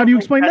do you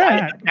explain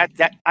that?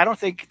 I don't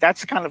think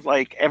that's kind of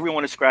like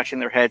everyone is scratching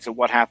their heads at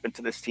what happened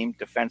to this team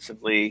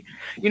defensively.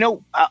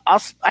 I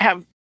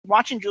have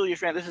watching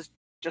Julius Randle. This is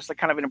just a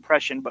kind of an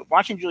impression, but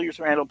watching Julius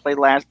Randle play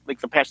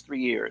the past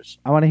 3 years.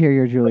 I want to hear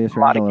your Julius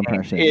Randle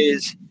impression.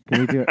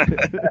 Can we do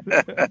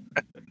it?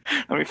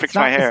 Let me fix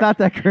my hair. It's not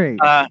that great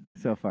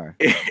so far.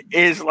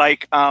 Is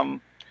like,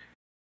 did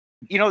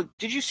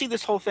you see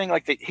this whole thing?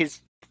 Like the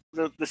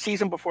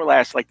season before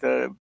last, like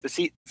the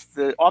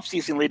off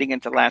season leading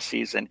into last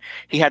season,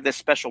 he had this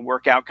special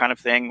workout kind of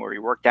thing where he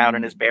worked out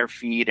in his bare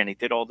feet and he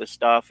did all this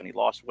stuff and he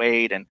lost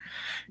weight. And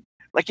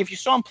like if you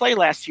saw him play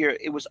last year,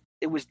 it was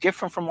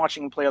different from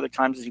watching him play other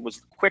times. As he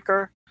was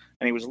quicker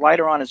and he was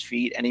lighter on his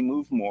feet and he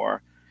moved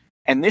more.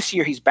 And this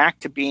year he's back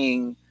to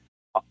being.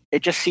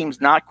 It just seems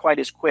not quite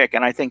as quick,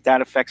 and I think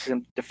that affects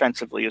him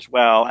defensively as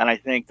well. And I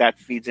think that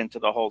feeds into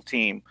the whole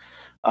team.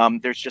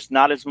 There's just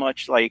not as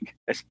much like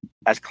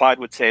as Clyde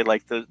would say,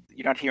 like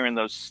you're not hearing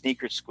those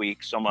sneakers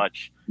squeak so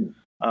much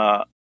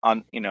on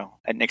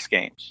at Knicks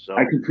games. So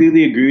I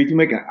completely agree with you,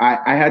 Mike.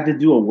 I had to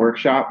do a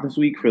workshop this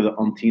week for the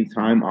umpteenth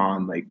time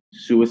on like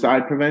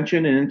suicide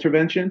prevention and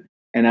intervention,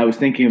 and I was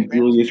thinking of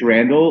Julius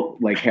Randle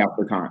like half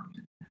the time.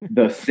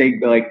 The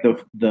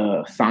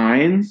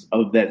signs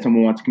of that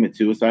someone wants to commit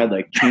suicide,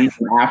 like change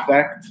in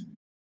affect,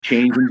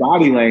 change in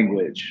body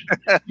language,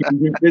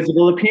 change in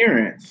physical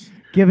appearance,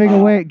 giving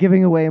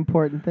away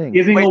important things,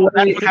 giving away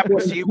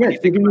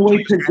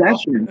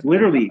possessions.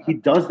 Literally, he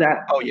does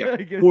that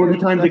 40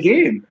 times a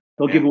game.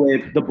 He'll give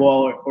away the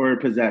ball or a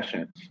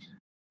possession.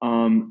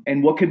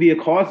 And what could be a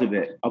cause of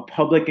it? A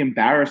public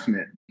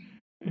embarrassment.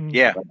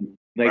 Yeah.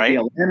 The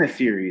Atlanta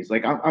series.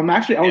 Like I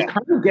was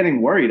kind of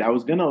getting worried. I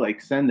was gonna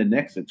like send the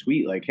Knicks a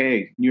tweet like,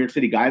 "Hey, New York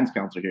City guidance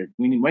counselor here.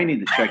 We might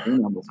need to check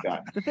in on this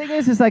guy." The thing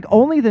is like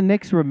only the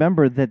Knicks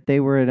remember that they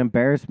were an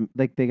embarrassment.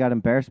 Like they got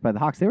embarrassed by the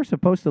Hawks. They were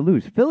supposed to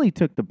lose. Philly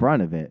took the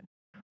brunt of it.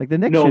 Like the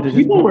Knicks should have just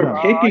people were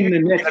picking the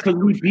Knicks because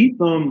we beat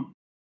them.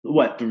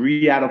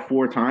 3 out of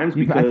 4 times?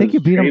 Because I think you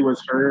beat them.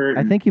 Was hurt.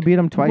 I think you beat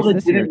them twice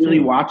this year. Didn't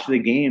really watch the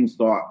games.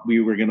 Thought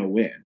we were gonna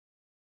win.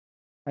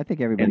 I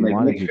think everybody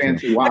wanted you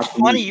to. It's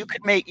funny. You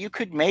could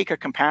make a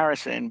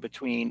comparison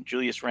between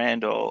Julius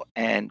Randle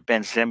and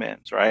Ben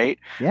Simmons, right?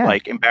 Yeah.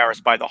 Like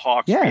embarrassed by the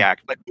Hawks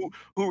react. Like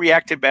who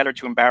reacted better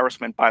to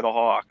embarrassment by the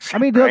Hawks? I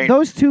mean, right?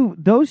 those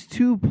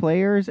two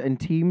players and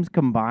teams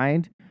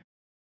combined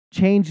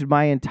changed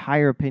my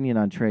entire opinion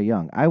on Trae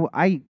Young.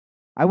 I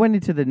went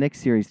into the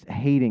Knicks series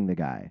hating the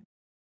guy,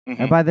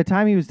 and by the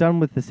time he was done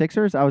with the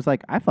Sixers, I was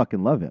like, I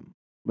fucking love him.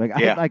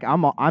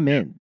 I'm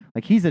in.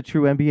 Like he's a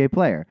true NBA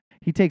player.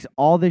 He takes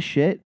all this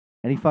shit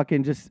and he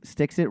fucking just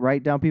sticks it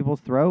right down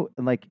people's throat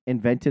and like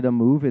invented a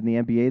move in the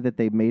NBA that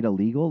they made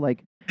illegal.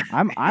 Like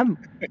I'm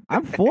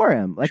for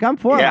him. Like I'm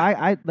for him.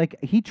 I like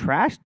he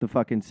trashed the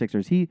fucking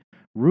Sixers. He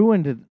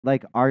ruined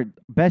like our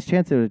best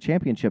chance at a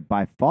championship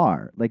by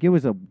far. Like it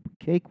was a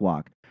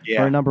cakewalk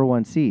for a number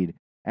 1 seed.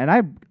 And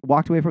I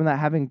walked away from that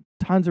having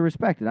tons of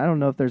respect. And I don't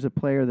know if there's a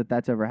player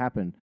that's ever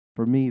happened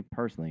for me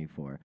personally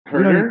for.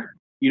 Herder?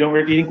 You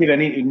didn't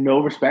give no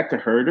respect to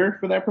Herder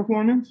for that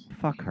performance?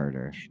 Fuck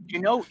Herder.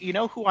 You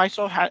know who I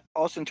saw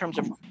also in terms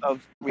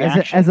of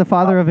reaction? As a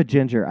father of a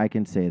ginger, I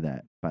can say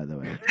that, by the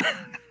way.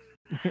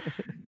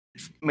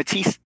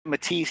 Matisse,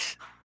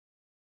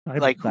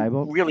 like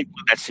who really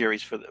won that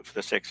series for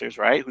the Sixers,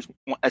 right? Who's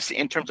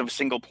in terms of a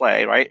single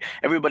play, right?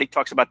 Everybody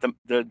talks about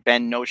the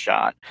Ben no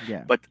shot,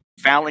 but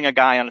fouling a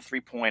guy on a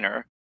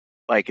 3-pointer,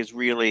 like, is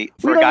really.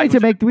 We don't need to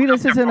make.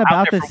 This isn't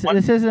about this.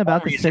 This isn't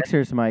about the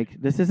Sixers, Mike.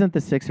 This isn't the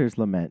Sixers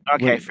lament.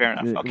 Okay, fair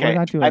enough. Okay, we're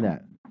not doing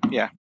that.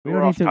 Yeah, we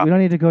don't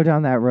need to go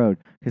down that road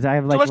because I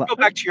have like. So let's go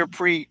back to your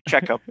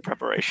pre-checkup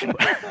preparation.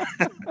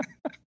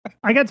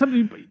 I got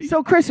something.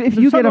 So Chris, if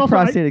you get a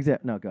prostate exam,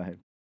 no, go ahead.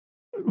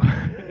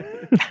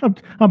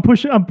 I'm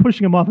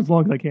pushing him off as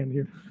long as I can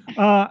here.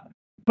 But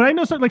I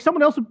know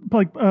someone else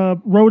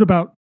wrote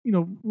about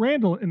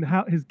Randall and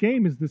how his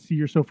game is this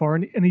year so far,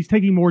 and he's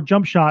taking more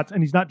jump shots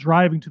and he's not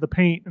driving to the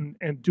paint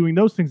and doing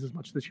those things as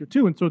much this year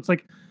too. And so it's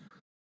like,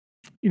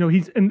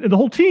 he's and the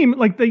whole team,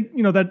 like they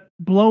that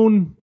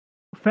blown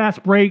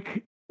fast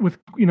break with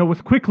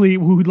Quickly,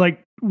 who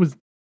like was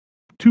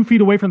 2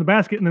 feet away from the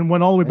basket and then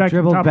went all the way back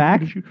to the top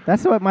back. To shoot.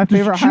 That's what my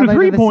favorite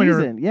highlight of the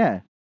season. Yeah,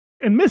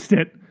 and missed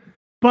it,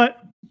 but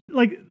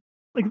like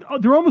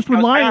they're almost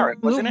relying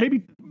on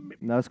maybe.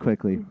 That was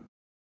Quickly.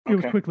 It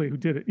was Quickly who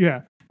did it.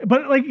 Yeah.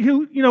 But like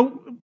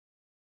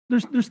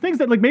there's things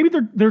that like maybe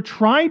they're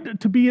trying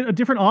to be a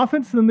different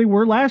offense than they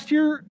were last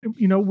year.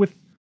 With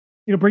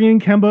bringing in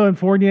Kemba and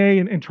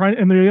Fournier and trying,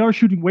 and they are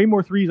shooting way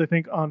more threes, I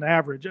think, on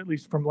average, at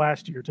least from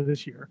last year to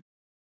this year.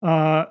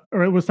 Or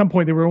at some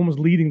point they were almost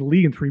leading the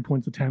league in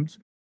 3-point attempts.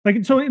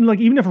 Like so,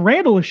 even if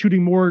Randall is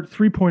shooting more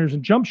 3-pointers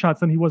and jump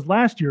shots than he was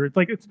last year, it's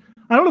like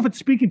I don't know if it's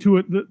speaking to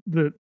it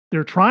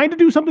they're trying to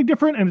do something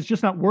different and it's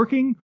just not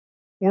working,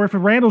 or if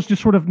Randall's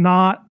just sort of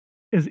not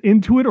is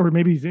into it, or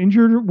maybe he's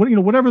injured, or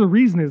whatever the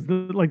reason is.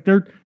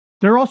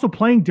 They're also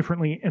playing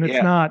differently, and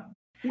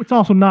it's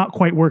also not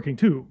quite working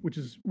too, which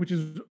is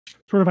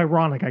sort of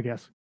ironic, I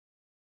guess.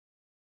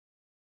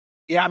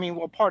 Yeah, I mean,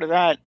 well, part of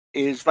that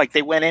is like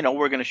they went in,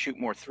 we're going to shoot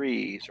more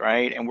threes,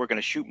 right? And we're going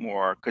to shoot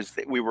more because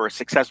we were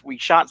successful. We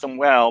shot them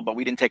well, but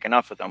we didn't take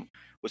enough of them.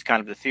 Was kind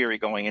of the theory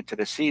going into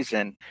the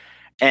season.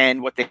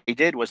 And what they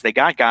did was they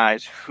got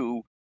guys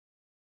who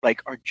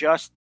like are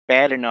just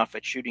bad enough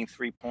at shooting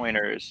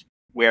 3-pointers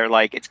where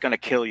like it's going to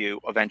kill you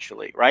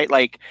eventually, right?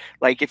 Like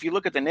if you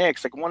look at the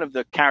Knicks, like one of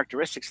the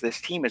characteristics of this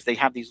team is they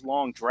have these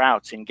long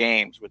droughts in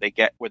games where they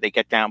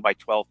get down by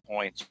 12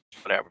 points,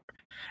 whatever.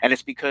 And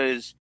it's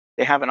because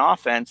they have an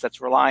offense that's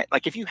reliant.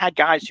 Like if you had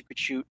guys who could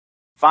shoot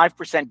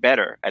 5%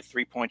 better at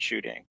 3-point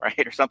shooting,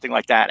 right, or something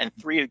like that, and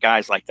 3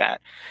 guys like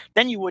that,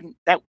 then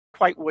that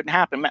quite wouldn't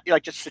happen.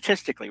 Like just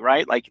statistically,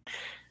 right? Like,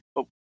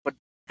 but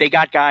they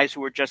got guys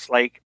who were just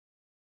like,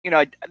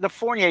 the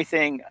Fournier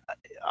thing.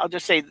 I'll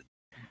just say.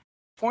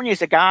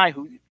 Fournier's a guy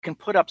who can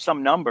put up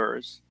some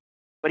numbers,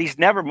 but he's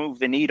never moved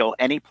the needle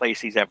any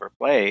place he's ever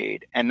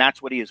played, and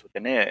that's what he is with the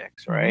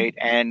Knicks, right?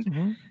 Mm-hmm.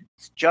 And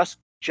it's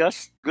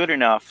just good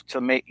enough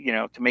to make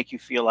you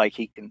feel like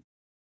he can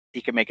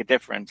make a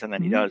difference, and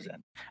then he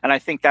doesn't. And I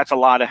think that's a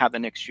lot of how the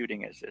Knicks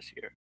shooting is this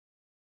year.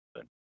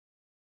 But,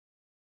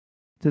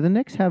 do the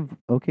Knicks have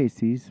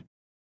OKC's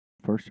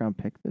first-round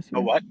pick this year?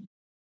 Oh, what?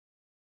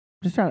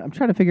 I'm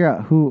trying to figure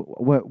out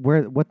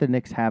what the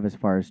Knicks have as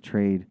far as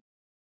trade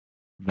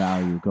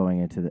value going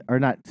into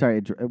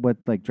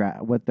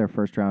what their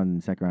first round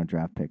and second round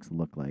draft picks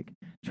look like.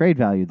 Trade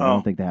value, I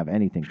don't think they have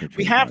anything for trade.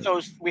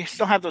 We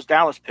still have those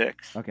Dallas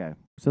picks. Okay,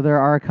 so there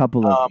are a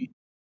couple of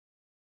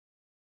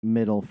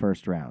middle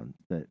first round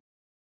that.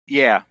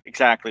 Yeah,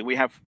 exactly. We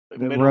have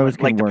middle, Rose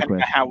can work with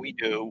how we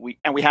do.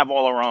 We have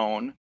all our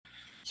own.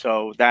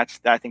 So I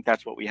think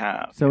that's what we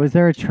have. So is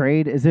there a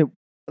trade? Is it?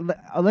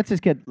 Let's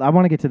just get. I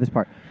want to get to this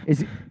part.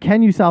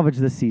 Can you salvage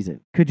this season?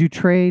 Could you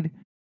trade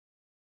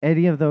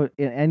any of those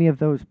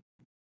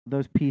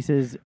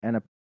pieces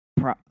and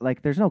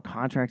there's no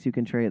contracts you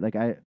can trade.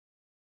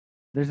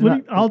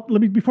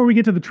 Before we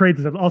get to the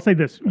trades, I'll say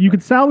this: you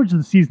could salvage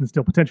the season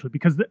still potentially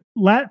because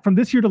from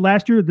this year to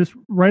last year,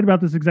 right about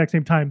this exact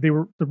same time,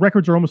 the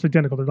records are almost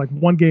identical. They're like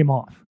 1 game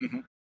off,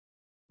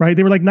 right?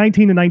 They were like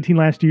 19-19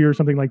 last year or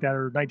something like that,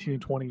 or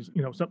 19-20s,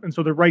 and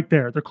so they're right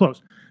there. They're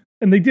close,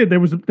 and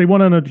they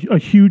went on a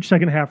huge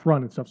second half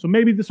run and stuff. So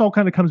maybe this all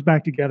kind of comes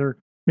back together.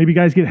 Maybe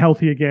guys get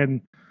healthy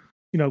again.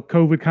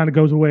 COVID kind of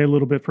goes away a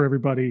little bit for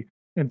everybody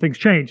and things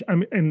change.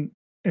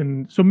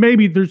 And so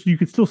maybe you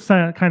could still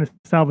kind of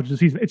salvage the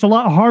season. It's a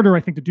lot harder,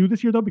 I think, to do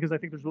this year though, because I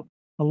think there's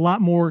a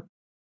lot more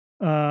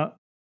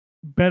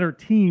better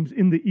teams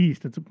in the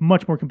East. It's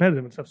much more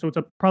competitive and stuff. So it's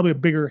probably a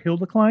bigger hill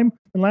to climb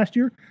than last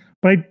year.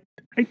 But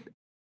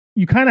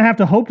you kind of have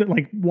to hope that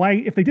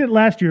if they did it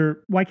last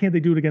year, why can't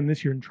they do it again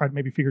this year and try to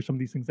maybe figure some of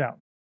these things out?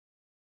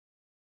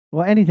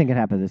 Well, anything can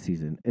happen this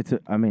season. The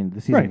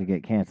season could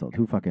get canceled.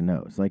 Who fucking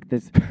knows? Like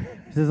this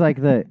is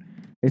like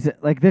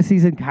this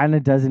season kind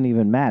of doesn't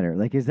even matter.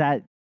 Like, is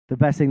that the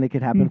best thing that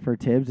could happen for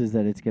Tibbs? Is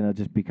that it's gonna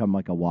just become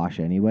like a wash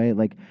anyway?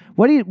 Like,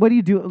 what do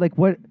you do? Like,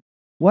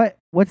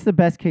 what's the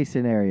best case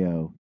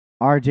scenario,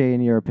 RJ,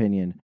 in your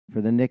opinion,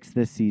 for the Knicks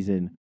this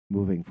season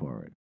moving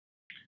forward?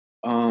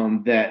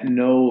 That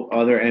no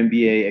other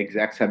NBA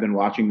execs have been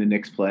watching the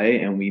Knicks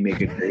play, and we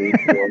make a trade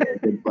for a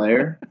good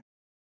player.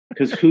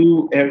 Because have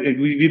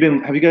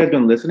you guys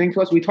been listening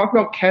to us? We talked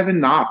about Kevin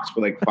Knox for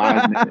like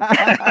 5 minutes.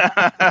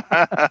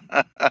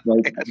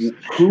 Like,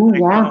 who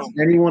wants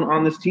anyone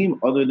on this team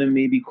other than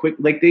maybe quick?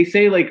 Like they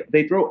say, like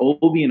they throw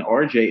Obi and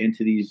RJ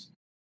into these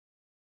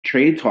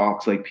trade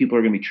talks, like people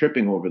are going to be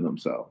tripping over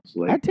themselves.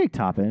 Like I'd take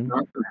Toppin.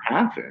 Not going to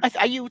happen.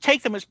 You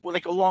take them as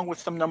like along with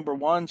some number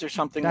ones or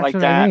something That's like what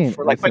that. I mean.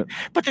 For like,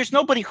 but there's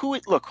nobody who are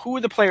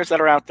the players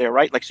that are out there,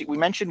 right? Like, see, we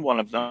mentioned one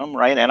of them,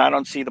 right? And I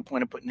don't see the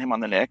point of putting him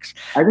on the Knicks.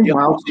 I think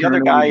the other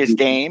guy is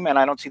Dame, and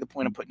I don't see the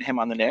point of putting him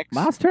on the Knicks.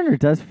 Miles Turner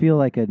does feel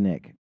like a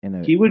Knick.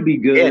 He would be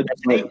good,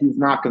 but he's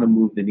not going to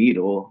move the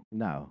needle.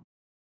 No.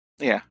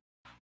 Yeah.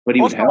 But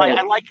he also,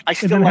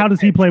 how does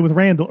he play with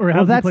Randall? Or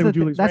how does he play with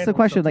Julius? That's the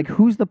question. Like,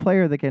 who's the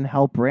player that can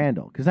help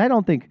Randall? Because I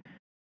don't think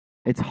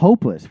it's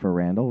hopeless for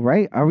Randall,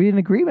 right? Are we in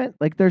agreement?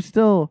 Like, there's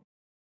still,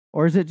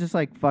 or is it just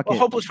like fuck it?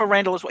 Hopeless for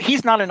Randall as well.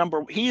 He's not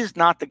He is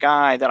not the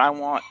guy that I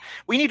want.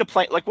 We need to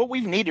play like what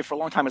we've needed for a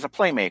long time is a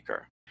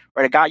playmaker,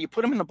 right? A guy you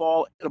put him in the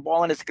ball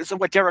in his. Because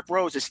what Derrick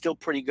Rose is still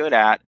pretty good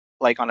at,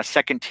 like on a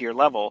second tier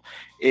level,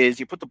 is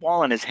you put the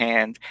ball in his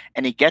hand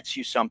and he gets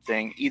you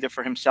something either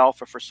for himself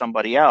or for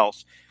somebody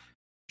else.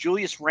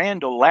 Julius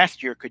Randle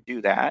last year could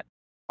do that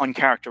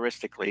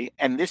uncharacteristically,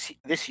 and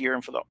this year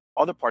and for the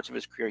other parts of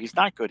his career, he's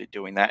not good at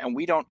doing that. And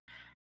we don't.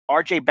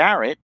 RJ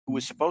Barrett, who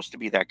was supposed to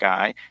be that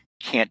guy,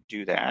 can't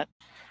do that.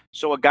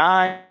 So a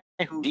guy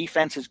who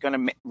defense is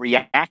going to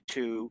react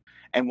to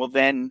and will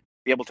then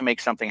be able to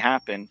make something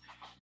happen.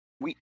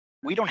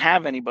 We don't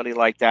have anybody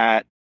like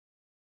that.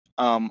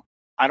 I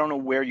don't know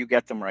where you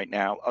get them right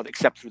now,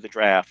 except through the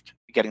draft,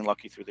 getting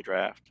lucky through the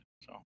draft.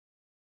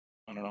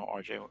 I don't know,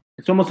 RJ.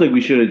 It's almost like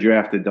we should have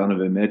drafted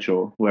Donovan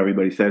Mitchell, who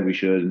everybody said we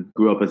should.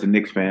 Grew up as a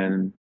Knicks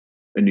fan,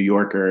 a New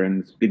Yorker,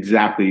 and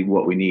exactly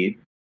what we need.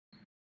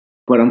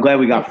 But I'm glad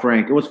we got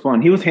Frank. It was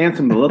fun. He was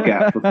handsome to look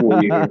at for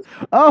 4 years.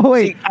 Oh,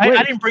 wait. See,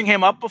 I didn't bring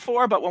him up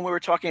before, but when we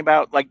were talking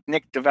about like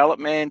Knick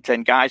development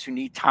and guys who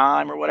need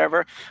time or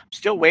whatever, I'm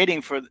still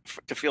waiting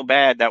to feel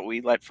bad that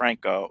we let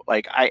Frank go.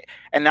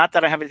 And not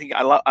that I have anything.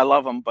 I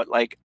love him, but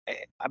like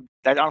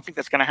I don't think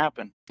that's going to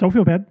happen. Don't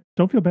feel bad.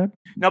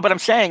 No, but I'm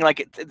saying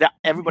like that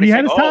everybody he said,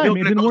 had his time. He'll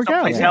it didn't work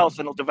out. else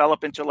and he'll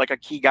develop into like a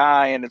key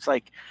guy, and it's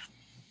like,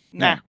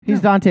 nah.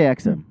 He's Dante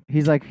Exum.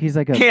 He's like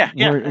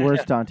a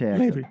worse Dante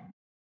Exum.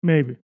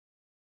 Maybe.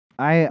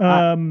 I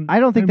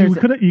don't think there's.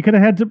 You could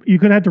have had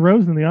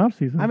DeRozan in the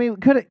offseason. I mean,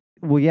 could it?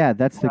 Well, yeah,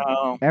 that's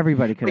the.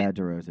 Everybody could have had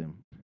DeRozan.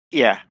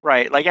 Yeah,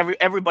 right. Like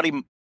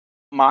everybody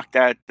mocked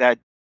that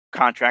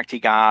contract he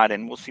got,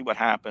 and we'll see what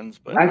happens.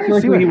 But I feel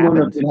like he wouldn't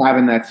have been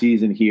having that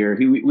season here.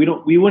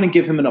 We wouldn't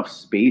give him enough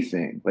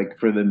spacing, like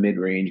for the mid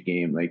range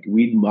game. Like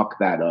we'd muck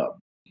that up.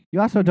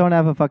 You also don't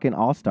have a fucking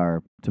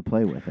all-star to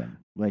play with him.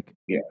 Like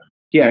he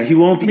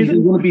won't be. He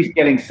won't be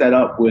getting set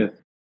up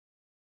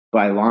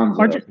by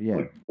Lonzo.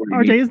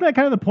 RJ, isn't that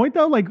kind of the point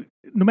though? Like,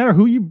 no matter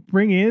who you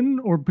bring in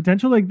or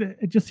potential, like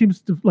it just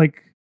seems to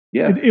like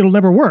it'll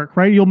never work,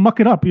 right? You'll muck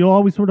it up. You'll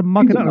always sort of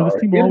muck it up.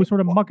 This team will always sort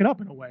of muck it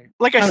up in a way.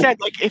 Like I said,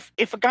 like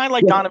if a guy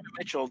like Donovan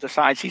Mitchell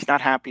decides he's not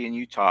happy in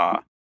Utah,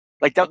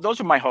 like those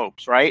are my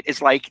hopes, right?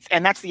 It's like,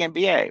 and that's the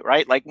NBA,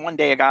 right? Like one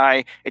day a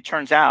guy, it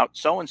turns out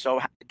so and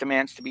so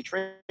demands to be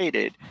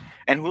traded,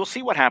 and we'll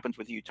see what happens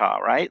with Utah,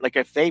 right? Like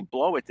if they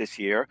blow it this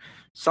year,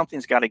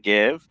 something's got to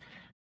give.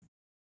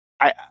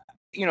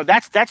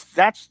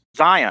 That's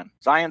Zion.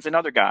 Zion's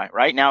another guy,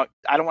 right? Now,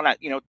 I don't want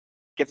to,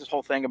 get this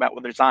whole thing about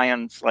whether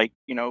Zion's like,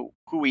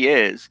 who he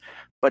is,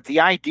 but the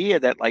idea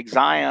that like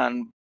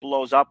Zion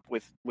blows up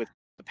with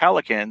the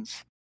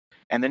Pelicans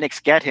and the Knicks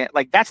get him,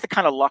 like that's the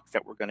kind of luck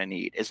that we're going to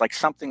need, is like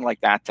something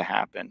like that to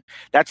happen.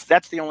 That's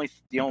the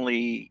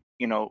only,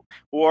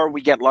 or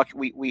we get lucky,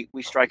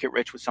 we strike it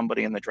rich with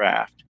somebody in the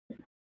draft,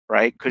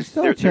 right? Because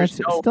still a chance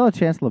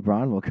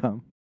LeBron will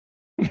come.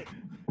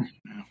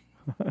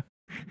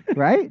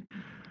 Right?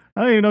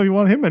 I don't even know if you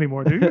want him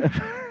anymore, dude.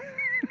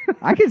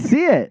 I can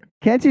see it.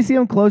 Can't you see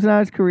him closing out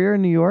his career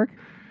in New York?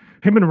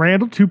 Him and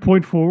Randall,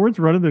 2-point forwards,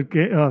 running the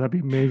game. Oh, that'd be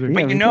amazing.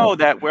 But you know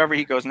that wherever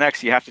he goes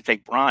next, you have to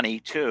take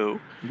Bronny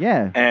too.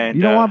 Yeah. And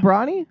you don't want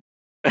Bronny?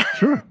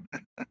 Sure.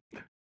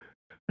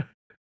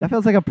 That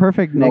feels like a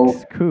perfect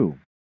Knicks coup.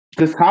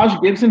 Does Taj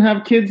Gibson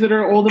have kids that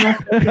are old enough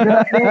to do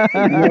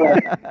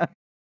that?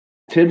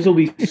 Tibbs will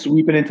be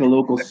sweeping into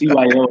local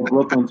CYO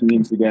Brooklyn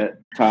teams to get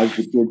Taj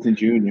Gibson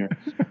Jr.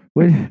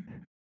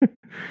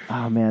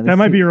 Oh man, that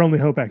might be your only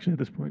hope actually at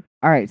this point.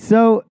 All right,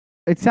 so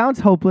it sounds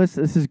hopeless.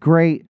 This is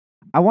great.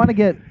 I want to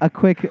get a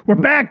quick. We're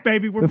back,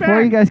 baby. We're back.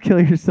 Before you guys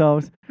kill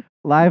yourselves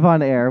live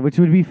on air, which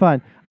would be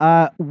fun.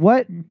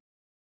 We'll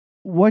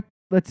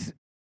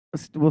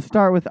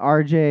start with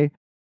RJ.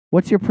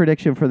 What's your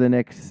prediction for the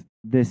Knicks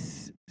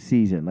this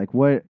season? Like,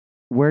 where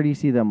do you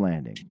see them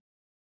landing?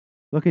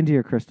 Look into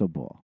your crystal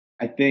ball.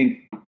 I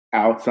think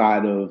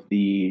outside of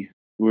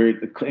we're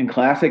in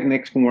classic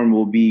Knicks form,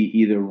 will be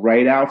either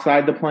right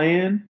outside the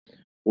play-in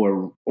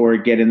or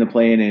get in the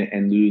play-in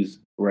and lose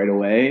right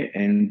away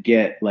and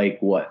get like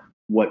what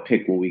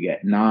pick will we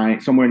get?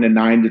 9, somewhere in the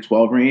 9 to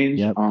 12 range.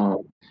 Yep.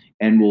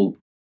 And we'll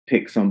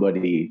pick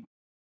somebody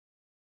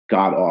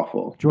god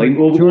awful. Jordan-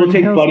 we'll Jordan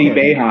take Hill's Buddy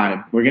pick.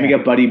 Boeheim. We're gonna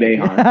get Buddy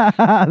Boeheim.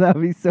 That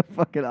would be so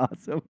fucking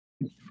awesome.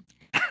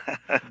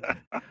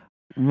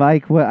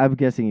 Mike, what I'm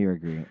guessing you're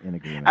in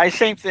agreement.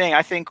 Same thing.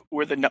 I think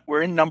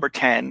we're in number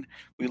 10.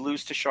 We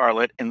lose to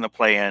Charlotte in the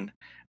play-in,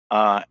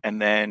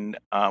 and then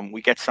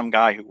we get some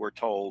guy who we're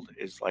told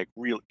is like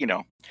real,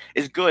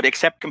 is good,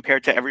 except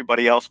compared to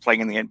everybody else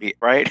playing in the NBA,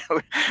 right?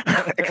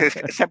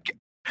 Except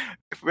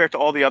compared to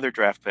all the other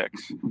draft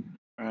picks,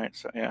 right?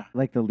 So yeah,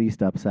 like the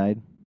least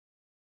upside.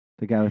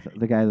 The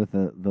guy with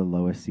the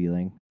lowest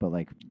ceiling, but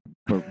like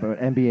for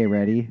NBA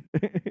ready.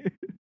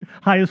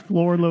 Highest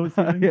floor, lowest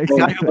ceiling. Yeah,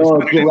 exactly.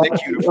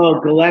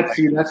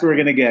 Gillespie. That's what we're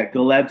gonna get.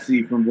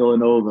 Gillespie from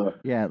Villanova.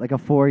 Yeah, like a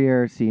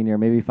 4-year senior,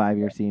 maybe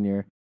 5-year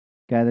senior,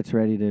 guy that's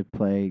ready to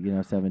play,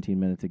 17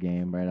 minutes a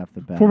game right off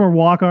the bat. Former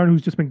walk-on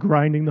who's just been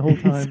grinding the whole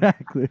time.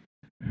 Exactly.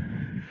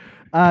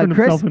 Turned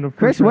himself into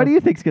Chris, first what round. do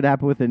you think's gonna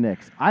happen with the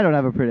Knicks? I don't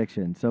have a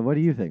prediction, so what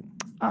do you think?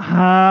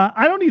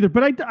 I don't either,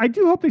 but I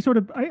do hope they sort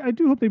of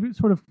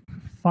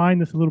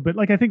find this a little bit.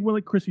 Like I think,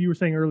 like Chris, you were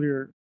saying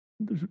earlier,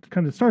 to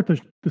kind of start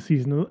the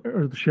season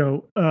or the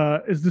show,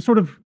 is to sort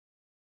of,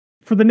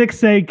 for the Knicks'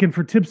 sake and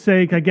for Tibbs'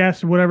 sake, I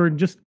guess, whatever, and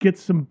just get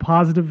some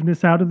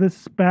positiveness out of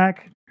this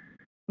back.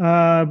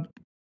 And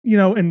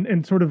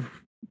sort of,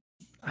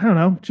 I don't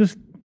know, just.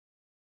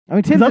 I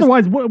mean, Tibbs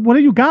otherwise, what do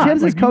you got?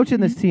 Tibbs is coaching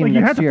this team like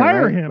next you have to year,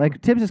 fire right? him.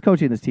 Like Tibbs is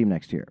coaching this team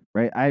next year,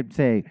 right? I'd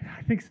say.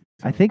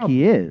 I think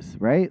he is,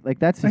 right? Like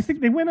that's. I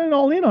think they went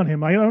all in on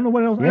him. I don't know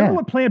what else. I Yeah. don't know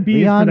what Plan B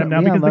Leon- is for them now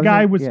Leon because the loves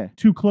guy him. was Yeah.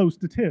 too close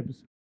to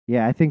Tibbs.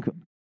 Yeah, I think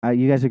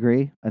you guys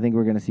agree. I think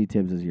we're going to see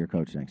Tibbs as your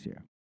coach next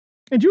year.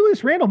 And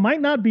Julius Randle might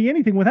not be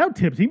anything without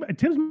Tibbs.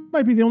 Tibbs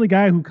might be the only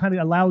guy who kind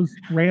of allows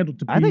Randle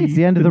to be. I think it's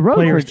the end of the road.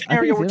 player. The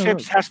scenario where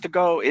Tibbs has to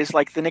go is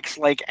like the Knicks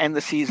end the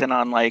season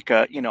on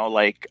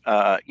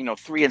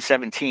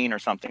 3-17 or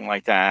something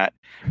like that,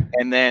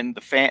 and then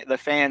the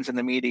fans and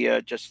the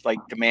media just like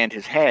demand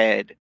his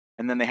head,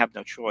 and then they have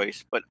no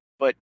choice. But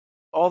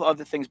all the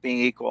other things being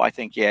equal, I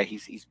think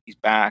he's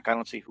back. I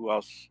don't see who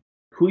else.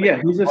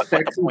 Who's a what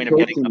sexy the point of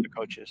getting other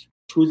coaches?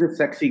 Who's a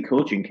sexy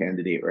coaching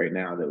candidate right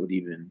now that would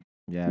even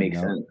make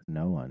sense?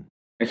 No one.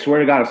 I swear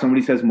to God, if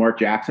somebody says Mark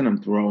Jackson,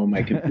 I'm throwing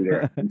my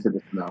computer into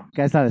the snow.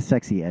 Guy's not a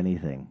sexy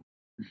anything.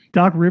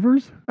 Doc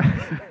Rivers.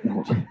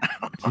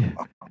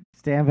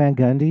 Stan Van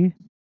Gundy.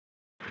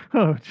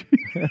 Oh,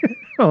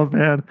 oh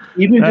man,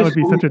 Even that just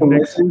would be such a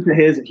Knicks. listen to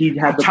his. He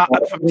had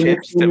the From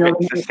Tibbs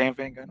to Stan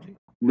Van Gundy.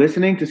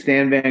 Listening to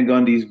Stan Van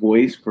Gundy's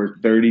voice for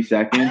 30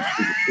 seconds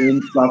is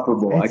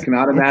insufferable. I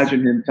cannot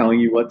imagine him telling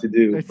you what to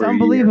do. It's for a year.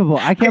 unbelievable.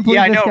 I can't believe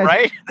Yeah, I this know, guy's,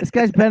 right? this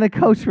guy's been a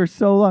coach for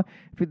so long.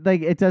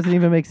 Like it doesn't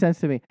even make sense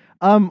to me.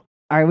 All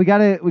right, we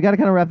gotta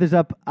kind of wrap this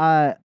up.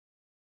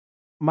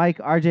 Mike,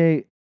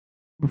 RJ,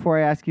 before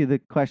I ask you the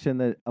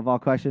question of all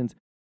questions,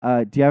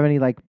 do you have any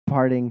like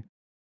parting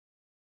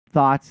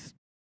thoughts,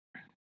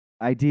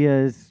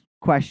 ideas,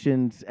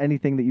 questions,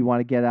 anything that you want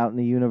to get out in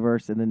the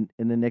universe and then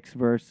in the Knicks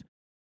verse?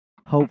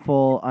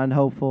 Hopeful,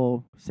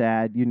 unhopeful,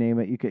 sad, you name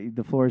it.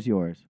 The floor is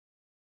yours.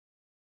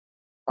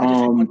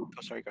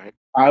 Sorry, go ahead.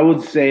 I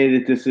would say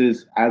that this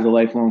is, as a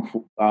lifelong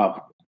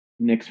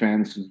Knicks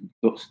fan,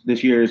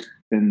 this year has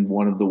been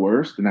one of the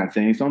worst, and that's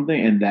saying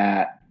something, and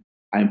that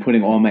I'm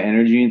putting all my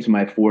energy into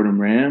my Fordham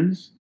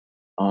Rams,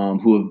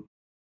 who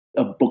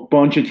have a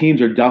bunch of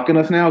teams are ducking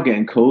us now,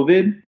 getting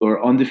COVID,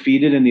 or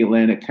undefeated in the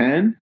Atlantic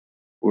 10.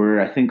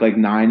 We're, I think, like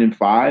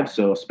 9-5.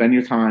 So spend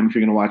your time, if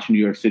you're going to watch New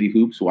York City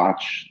hoops,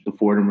 watch the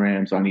Fordham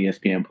Rams on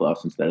ESPN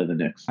Plus instead of the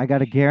Knicks. I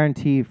got a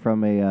guarantee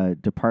from a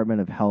Department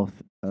of Health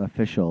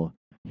official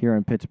here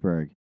in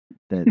Pittsburgh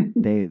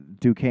that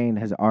Duquesne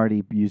has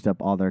already used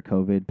up all their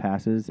COVID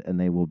passes, and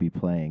they will be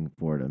playing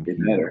Fordham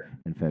here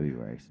in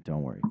February. So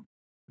don't worry.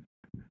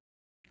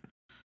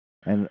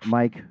 And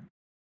Mike,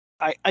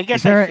 I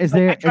guess is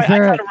there a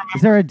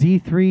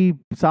D3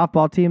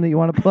 softball team that you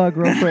want to plug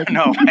real quick?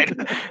 No,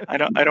 I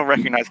don't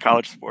recognize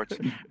college sports.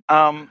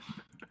 I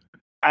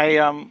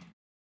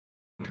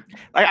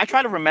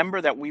try to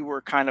remember that we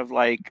were kind of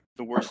like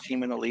the worst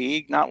team in the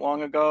league not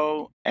long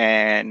ago,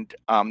 and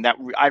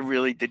I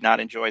really did not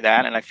enjoy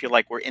that. And I feel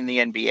like we're in the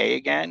NBA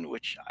again,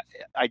 which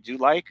I do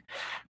like.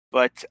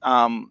 But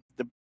the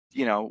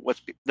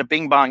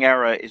Bing Bong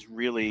era is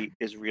really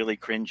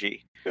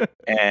cringy,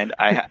 and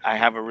I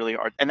have a really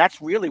hard, and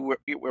that's really where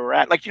we're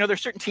at. Like,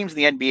 there's certain teams in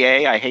the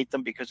NBA I hate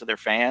them because of their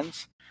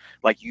fans,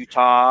 like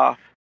Utah,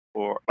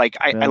 or like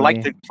I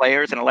like the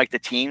players and I like the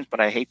teams, but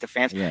I hate the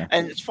fans. Yeah.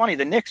 And it's funny,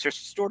 the Knicks are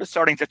sort of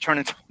starting to turn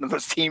into one of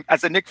those teams.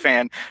 As a Knicks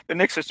fan, the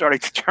Knicks are starting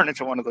to turn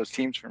into one of those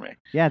teams for me.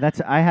 Yeah,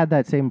 I had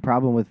that same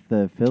problem with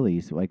the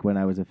Phillies. Like when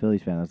I was a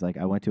Phillies fan,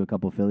 I went to a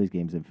couple Phillies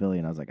games in Philly,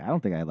 and I was like, I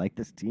don't think I like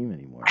this team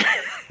anymore.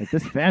 Like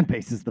this fan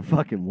base is the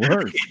fucking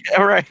worst.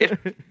 Yeah, right.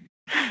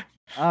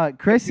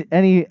 Chris,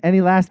 any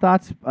last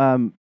thoughts?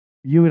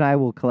 You and I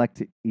will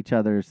collect each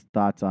other's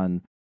thoughts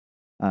on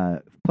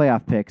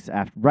playoff picks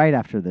right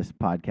after this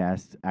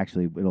podcast.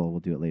 Actually, we'll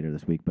do it later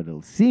this week, but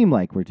it'll seem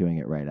like we're doing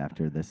it right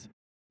after this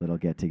little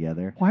get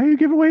together. Why are you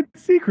giving away the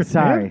secrets?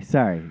 Sorry.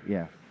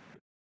 Yeah.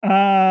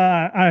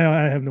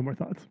 I have no more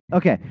thoughts.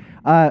 Okay.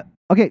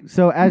 Okay.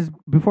 So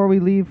before we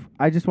leave,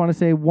 I just want to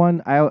say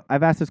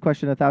I've asked this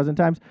question 1,000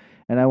 times,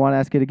 and I want to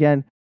ask it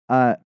again.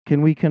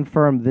 Can we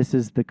confirm this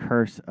is the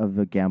curse of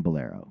the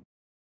Gambolero?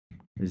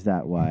 Is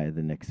that why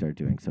the Knicks are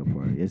doing so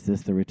poorly? Is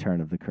this the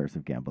return of the curse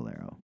of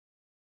Gambolero?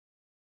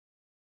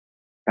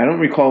 I don't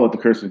recall what the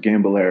curse of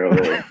Gambolero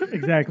is.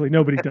 Exactly.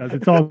 Nobody does.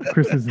 It's all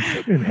Chris's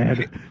in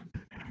head.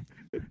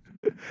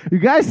 You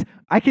guys,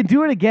 I can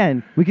do it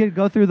again. We could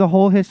go through the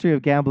whole history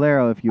of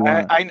Gambolero if you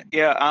want.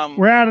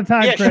 We're out of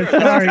time, yeah, Chris. sure.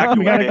 Sorry, Exactly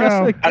we gotta what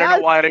it is. go. I don't know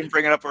why I didn't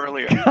bring it up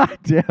earlier. God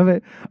damn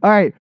it. All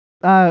right.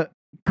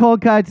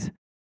 Cold Cuts,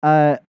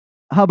 Hubba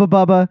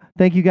Bubba,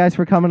 thank you guys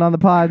for coming on the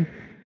pod.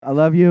 I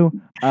love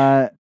you.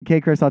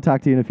 Okay, Chris, I'll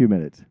talk to you in a few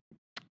minutes.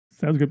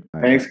 Sounds good.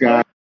 All right. Thanks,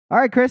 guys. All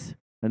right, Chris.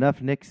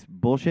 Enough Knicks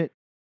bullshit.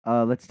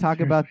 Let's talk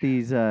about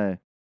these the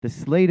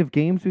slate of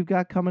games we've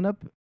got coming up.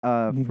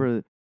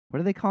 For what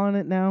are they calling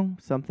it now?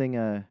 Something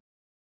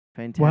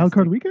fantastic. Wild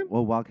Card Weekend?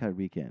 Well, Wild Card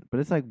Weekend, but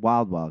it's like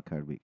Wild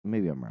Card Week.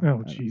 Maybe I'm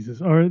wrong. Oh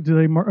Jesus! Or are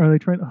they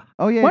trying?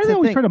 Oh yeah. Why it's do they a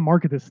always thing. try to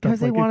market this stuff? Because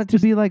they want it to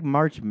be like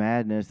March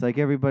Madness. Like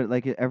everybody,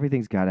 like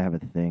everything's got to have a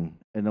thing,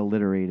 an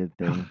alliterated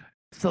thing.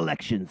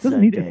 Selection Doesn't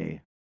need Sunday.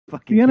 it.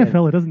 Fucking The get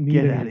NFL. It doesn't need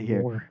get it outta here.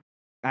 anymore.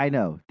 I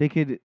know they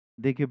could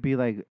be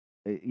like,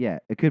 yeah,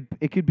 it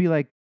could be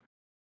like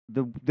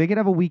they could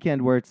have a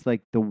weekend where it's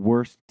like the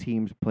worst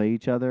teams play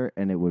each other,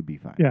 and it would be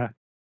fine. Yeah.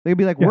 They could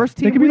be like Yeah. worst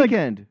They team could be like-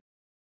 weekend,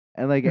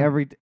 and like Yeah.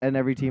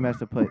 every team has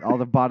to play. All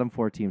the bottom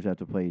 4 teams have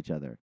to play each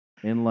other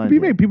in It'd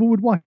London. be made. People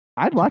would watch.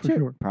 I'd watch for it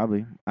sure.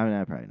 probably. I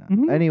mean, probably not.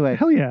 Mhm. Anyway,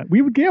 Hell yeah,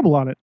 we would gamble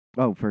on it.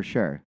 oh for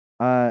sure.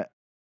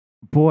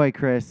 Boy,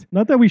 Chris.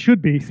 Not that we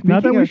should be.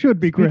 Not that we should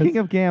be, Chris. Speaking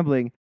of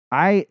gambling,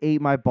 I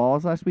ate my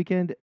balls last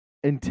weekend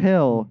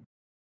until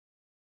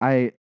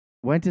I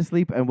went to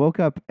sleep and woke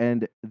up,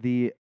 and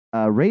the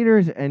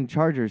Raiders and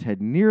Chargers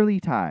had nearly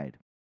tied.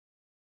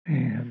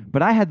 Man.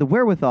 But I had the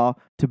wherewithal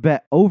to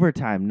bet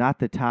overtime, not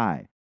the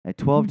tie, at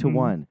 12 to Mhm.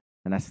 1,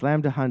 and I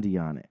slammed a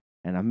hundy on it.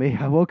 And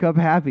I woke up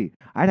happy.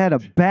 I'd had a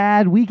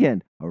bad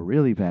weekend, a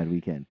really bad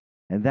weekend.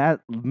 And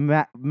that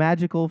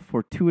magical,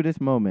 fortuitous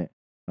moment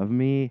of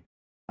me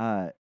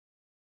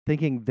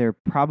thinking there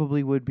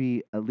probably would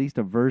be at least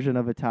a version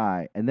of a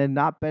tie, and then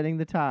not betting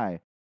the tie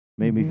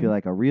made me Mhm. feel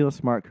like a real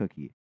smart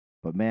cookie.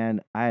 But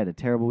man, I had a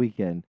terrible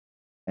weekend,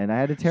 and I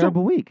had a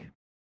terrible week.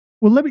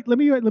 Well, let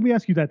me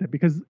ask you that then,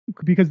 because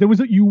there was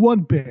you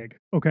won big,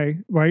 okay,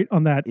 right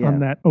on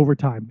that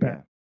overtime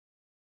bet.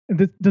 Yeah.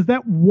 And does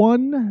that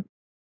one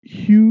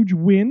huge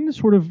win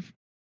sort of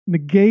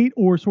negate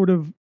or sort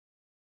of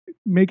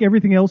make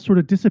everything else sort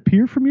of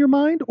disappear from your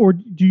mind, or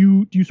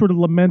do you sort of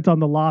lament on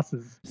the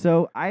losses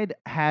So I'd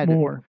had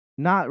more?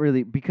 not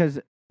really, because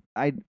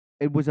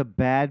it was a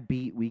bad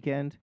beat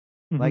weekend.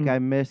 Like Mhm. I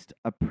missed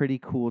a pretty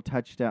cool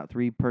touchdown,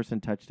 3-person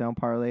touchdown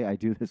parlay. I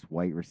do this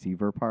white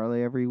receiver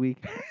parlay every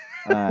week.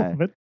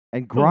 But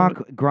And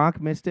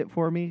Gronk missed it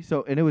for me.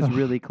 So, and it was Ugh.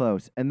 really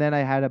close. And then I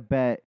had a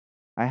bet.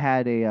 I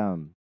had a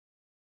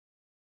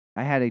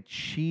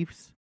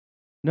Chiefs.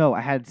 No,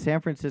 I had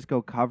San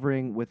Francisco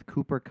covering with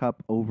Cooper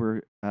Kupp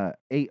over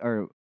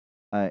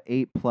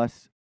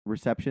 8+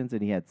 receptions,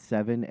 and he had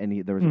 7,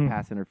 and there was a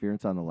pass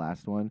interference on the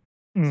last one.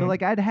 So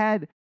like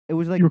it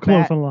was like you were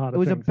close bad, on a lot of it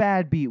was things. a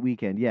bad beat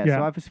weekend. Yeah. Yeah.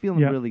 So I was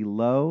feeling Yeah. really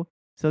low.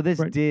 So this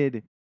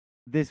Right.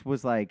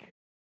 was like,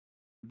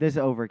 this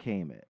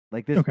overcame it.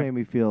 Like this Okay. made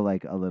me feel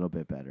like a little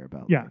bit better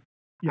about Yeah. life.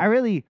 Yeah.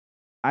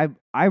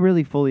 I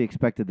really fully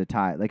expected the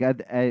tie. Like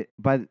I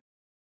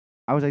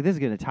was like, this is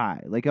gonna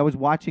tie. Like I was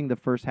watching the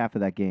first half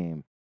of that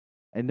game,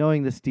 and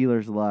knowing the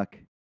Steelers' luck,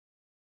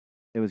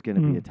 it was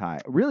gonna be a tie.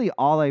 Really,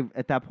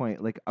 at that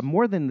point, like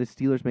more than the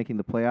Steelers making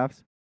the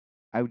playoffs,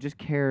 I just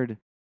cared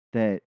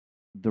that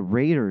the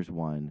Raiders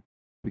won,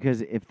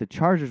 because if the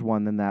Chargers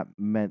won, then that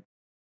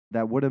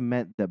would have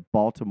meant that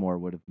Baltimore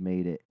would have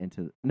made it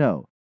into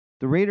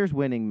the Raiders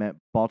winning meant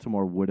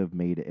Baltimore would have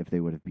made it if they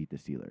would have beat the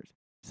Steelers.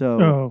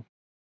 So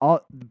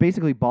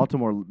basically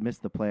Baltimore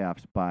missed the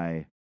playoffs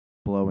by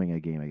blowing a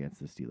game against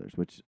the Steelers,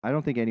 which I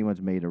don't think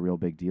anyone's made a real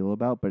big deal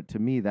about, but to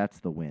me that's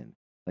the win.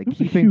 Like It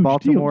was a keeping huge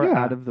Baltimore deal, yeah.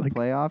 out of the Like-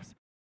 playoffs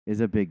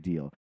is a big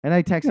deal. And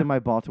I texted Yeah. my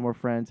Baltimore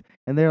friends,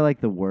 and they're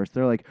like the worst.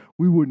 They're like,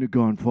 we wouldn't have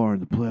gone far in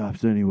the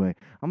playoffs anyway.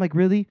 I'm like,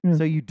 really? Yeah,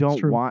 So you don't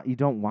true. want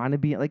to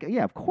be like,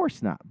 yeah, of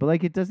course not. But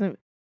like, it doesn't,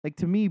 like,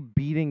 to me,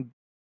 beating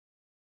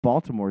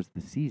Baltimore's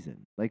the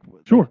season. Like,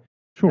 Sure. like,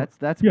 Sure.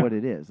 That's Yeah. what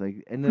it is.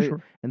 Like, and For they're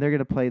sure. and they're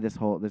gonna play this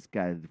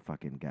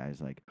fucking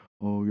guy's like,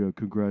 oh yeah,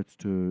 congrats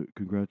to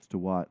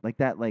Watt. Like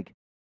that. Like,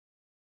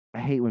 I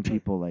hate when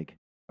people like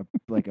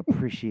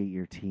appreciate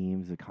your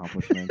team's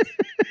accomplishments.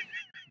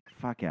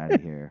 Fuck out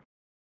of here.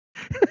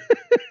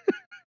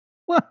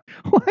 Why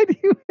do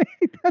you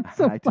hate that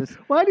so I much? just,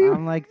 Why do you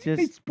I'm like, hate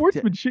just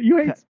sportsmanship? You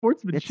hate It's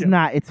sportsmanship.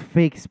 not. It's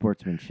fake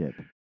sportsmanship.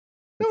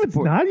 No, it's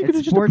sport- not. You it's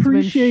can just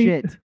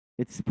appreciate.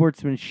 It's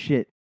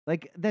sportsmanship.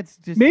 Like that's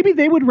just Maybe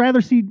they would rather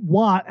see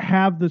Watt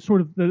have the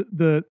sort of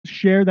the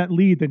share that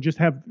lead than just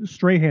have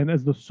Strahan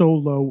as the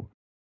solo,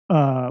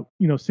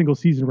 single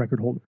season record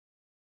holder.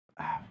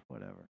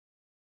 Whatever.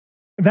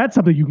 That's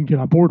something you can get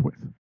on board with.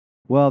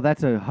 Well,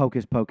 that's a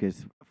hocus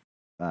pocus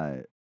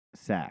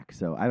sack.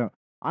 So I don't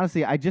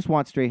honestly. I just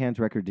want Strahan's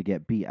record to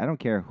get beat. I don't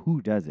care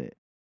who does it.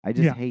 I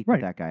just hate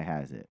that guy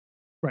has it.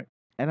 Right.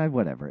 And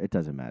whatever. It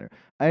doesn't matter.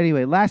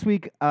 Anyway, last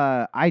week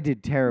I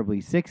did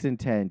terribly.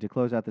 6-10 to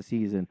close out the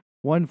season.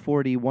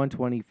 140,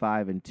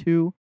 125, and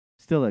 2.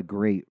 Still a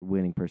great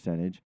winning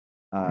percentage.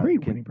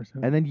 Great winning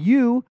percentage. And then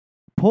you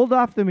pulled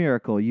off the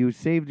miracle. You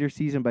saved your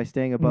season by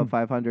staying above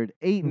 500,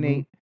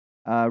 8-8.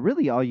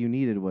 Really, all you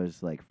needed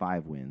was like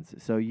 5 wins.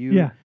 So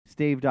you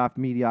staved off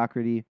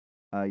mediocrity.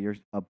 You're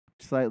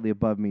slightly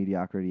above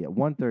mediocrity at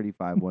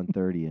 135,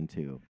 130, and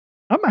 2.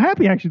 I'm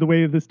happy actually the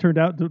way this turned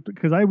out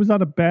because I was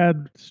on a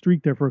bad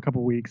streak there for a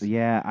couple weeks.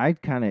 Yeah, I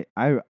played.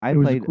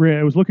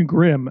 It was looking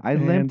grim. I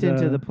limped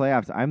into the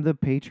playoffs. I'm the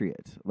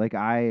Patriots. Like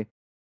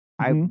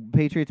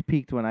Patriots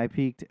peaked when I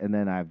peaked, and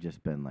then I've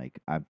just been like,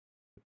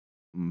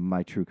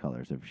 my true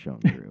colors have shown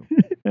through.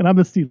 And I'm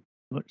the Steelers.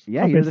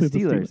 Yeah, you're the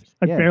Steelers.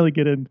 I barely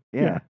get in.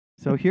 Yeah.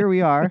 So here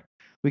we are.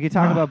 We can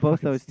talk about both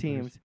those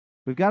teams.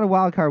 We've got a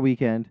wild card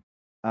weekend.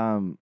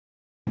 Pittsburgh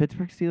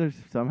Steelers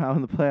somehow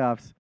in the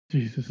playoffs.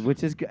 Jesus,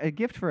 which is a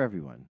gift for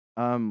everyone.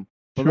 But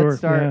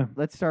sure,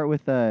 let's start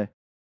with Las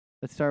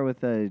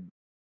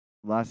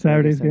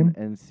Saturday's Vegas game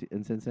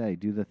and Cincinnati.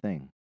 Do the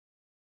thing.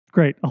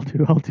 Great, I'll do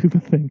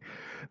the thing.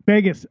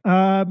 Vegas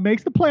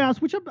makes the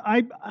playoffs, which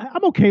I'm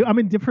okay. I'm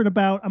indifferent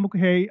about. I'm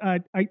okay.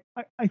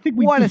 I think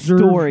we a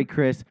story,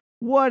 Chris.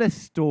 What a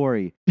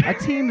story. A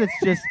team that's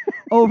just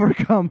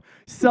overcome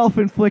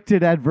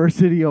self-inflicted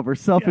adversity over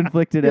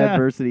self-inflicted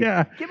adversity.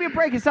 Yeah. Give me a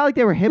break. It's not like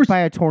they were hit by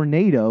a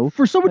tornado.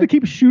 For someone to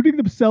keep shooting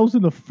themselves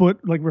in the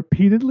foot like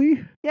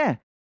repeatedly. Yeah.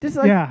 Just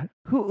like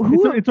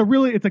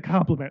it's a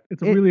compliment.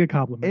 It's really a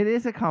compliment. It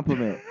is a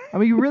compliment. I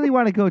mean, you really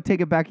want to go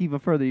take it back even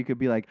further. You could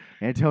be like,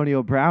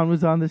 Antonio Brown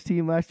was on this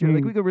team last year.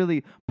 Like we could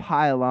really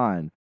pile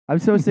on. I'm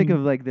so sick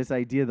of like this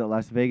idea that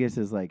Las Vegas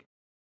is like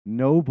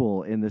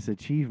noble in this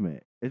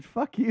achievement. It's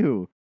fuck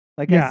you.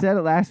 Like I said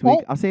it last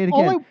week. I'll say it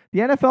again. The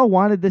NFL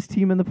wanted this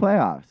team in the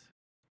playoffs.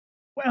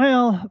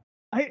 Well,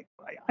 I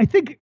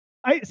think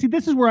see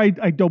this is where I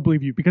don't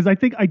believe you because I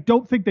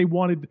don't think they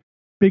wanted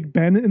Big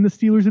Ben and the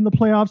Steelers in the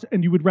playoffs,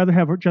 and you would rather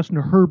have Justin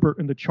Herbert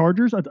and the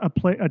Chargers,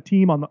 a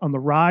team on the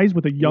rise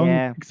with a young,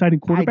 exciting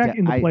quarterback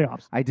in the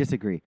playoffs. I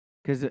disagree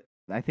because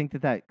I think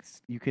that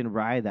you can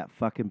ride that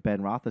fucking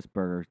Ben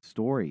Roethlisberger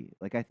story.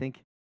 Like I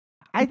think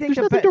there's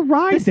nothing to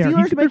ride there. The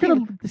Steelers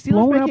making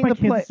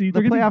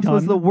the playoffs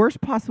was the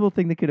worst possible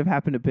thing that could have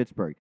happened to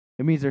Pittsburgh.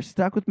 It means they're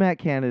stuck with Matt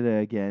Canada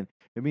again.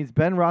 It means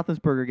Ben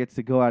Roethlisberger gets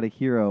to go out a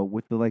hero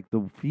with the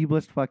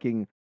feeblest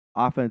fucking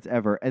offense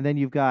ever, and then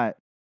you've got.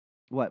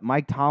 What,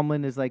 Mike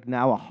Tomlin is like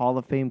now a Hall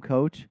of Fame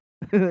coach?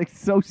 Like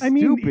so stupid. I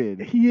mean,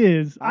 he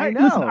is. I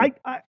know.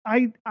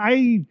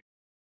 Listen,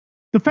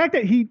 the fact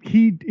that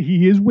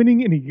he is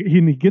winning and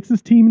he gets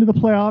his team into the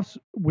playoffs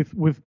with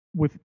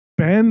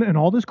Ben and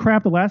all this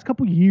crap the last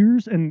couple of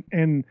years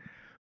and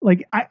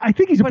like I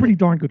think he's a pretty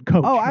darn good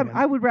coach. Oh,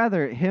 I would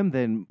rather him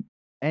than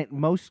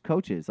most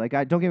coaches. Like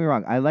don't get me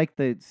wrong, I like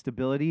the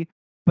stability,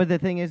 but the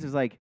thing is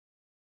like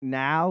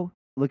now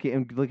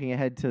looking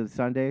ahead to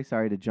Sunday.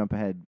 Sorry to jump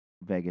ahead.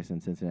 Vegas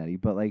and Cincinnati,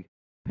 but like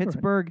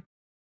Pittsburgh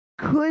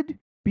could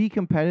be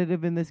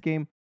competitive in this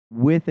game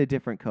with a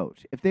different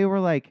coach. If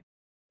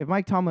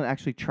Mike Tomlin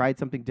actually tried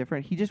something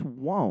different, he just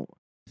won't.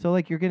 So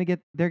like they're gonna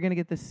get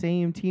the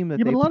same team that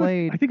they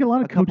played. I think a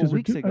lot of coaches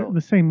are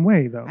the same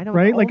way though. I know,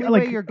 right?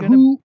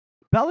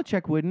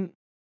 Belichick wouldn't.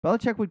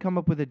 Belichick would come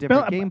up with a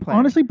different game plan.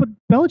 Honestly, but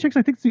Belichick's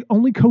I think is the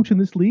only coach in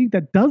this league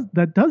that does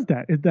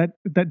that.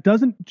 That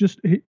doesn't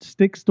just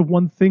sticks to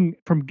one thing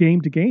from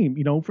game to game,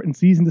 and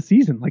season to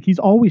season. Like he's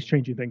always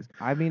changing things.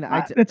 I mean,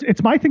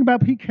 it's my thing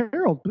about Pete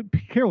Carroll.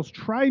 Pete Carroll's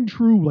tried and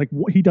true. Like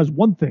he does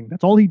one thing.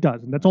 That's all he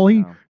does, and that's all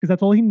because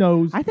that's all he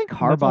knows. I think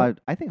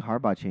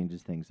Harbaugh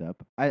changes things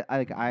up. I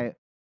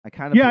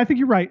think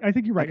you're right.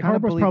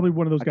 Harbaugh's probably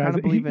one of those guys.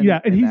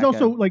 And he's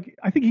also like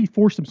I think he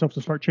forced himself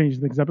to start changing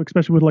things up,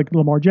 especially with like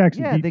Lamar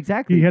Jackson. Yeah,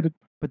 exactly. He had to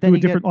do a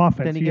different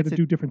offense. Then he had to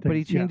do different things. But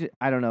he changed it.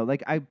 I don't know.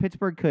 Like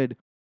Pittsburgh could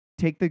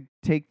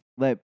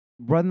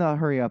run the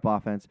hurry up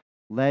offense.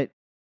 Let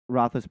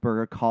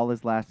Roethlisberger call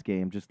his last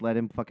game. Just let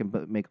him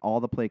fucking make all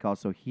the play calls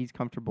so he's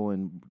comfortable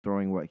in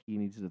throwing what he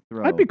needs to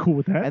throw. I'd be cool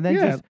with that. And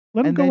then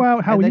let him go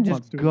out how he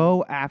wants to.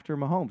 Go after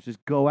Mahomes.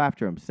 Just go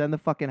after him. Send the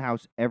fucking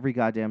house every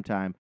goddamn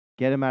time.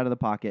 Get him out of the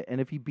pocket, and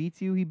if he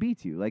beats you, he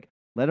beats you. Like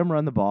let him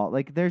run the ball.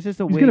 Like there's just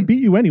a way. He's gonna beat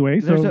you anyway.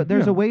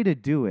 There's a way to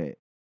do it,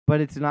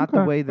 but it's not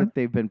the way that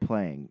they've been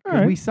playing.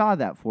 Because we saw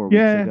that 4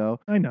 weeks ago,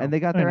 I know, and they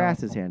got their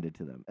asses handed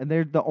to them. And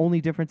the only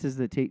difference is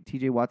that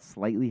T.J. Watt's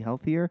slightly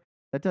healthier.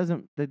 That does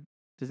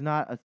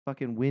not a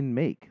fucking win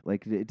make.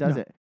 Like it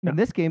doesn't. In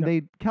this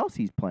game,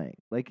 Kelsey's playing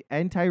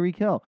and Tyreek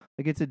Hill.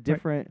 Like it's a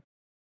different.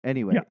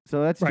 Anyway, Yeah,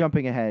 so that's right.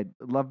 jumping ahead.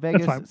 Love That's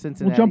Vegas, fine.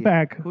 Cincinnati. We'll jump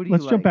back. Who do you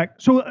Let's jump like? back.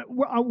 So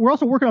we're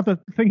also working off the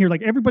thing here.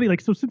 Like everybody,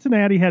 like so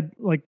Cincinnati had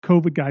like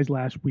COVID guys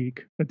last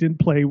week that didn't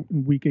play in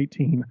week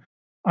 18.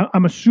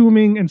 I'm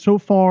assuming, and so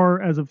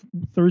far as of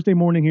Thursday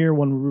morning here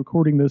when we're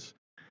recording this,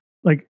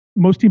 like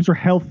most teams are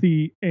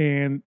healthy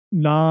and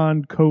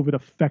non-COVID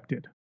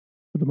affected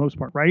for the most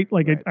part, right?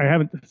 Like Right. I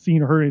haven't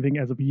seen or heard anything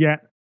as of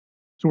yet.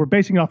 So we're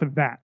basing off of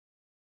that,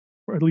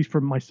 or at least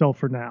for myself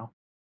for now.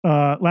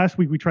 Last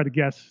week we tried to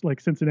guess, like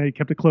Cincinnati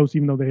kept it close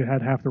even though they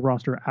had half the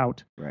roster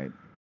out. Right.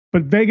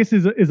 But Vegas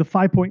is a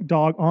 5-point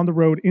dog on the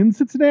road in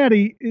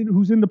Cincinnati,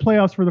 who's in the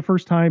playoffs for the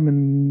first time.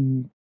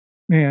 And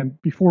man,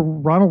 before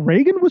Ronald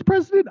Reagan was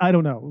president, I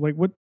don't know. Like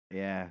what?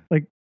 Yeah.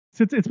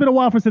 It's been a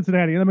while for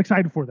Cincinnati, and I'm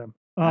excited for them.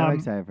 I'm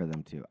excited for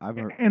them too.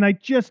 And I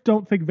just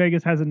don't think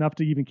Vegas has enough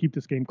to even keep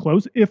this game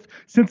close if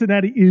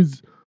Cincinnati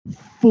is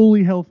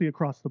fully healthy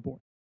across the board.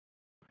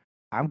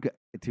 I'm good,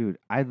 dude.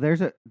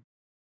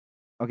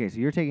 Okay, so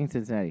you're taking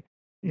Cincinnati.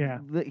 Yeah.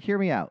 Hear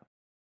me out.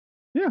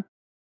 Yeah.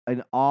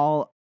 An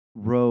all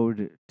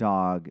road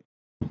dog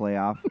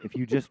playoff. If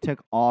you just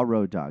took all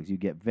road dogs, you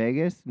get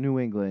Vegas, New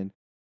England,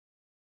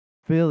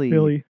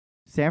 Philly,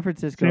 San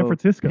Francisco,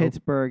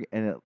 Pittsburgh,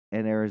 and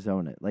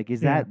Arizona. Like,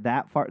 is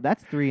that far?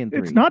 That's 3 and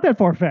 3. It's not that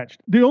far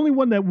fetched. The only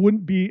one that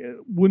wouldn't be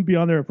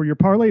on there for your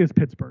parlay is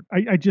Pittsburgh.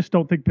 I just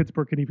don't think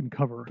Pittsburgh can even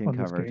cover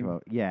this game.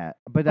 12. Yeah,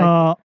 but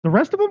the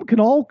rest of them can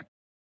all,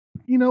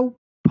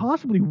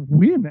 possibly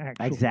win.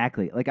 Actually,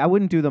 exactly. Like I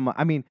wouldn't do them.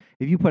 I mean,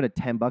 if you put a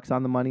 $10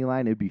 on the money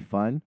line, it'd be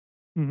fun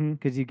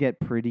because you get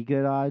pretty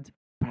good odds.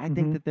 But I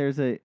think that there's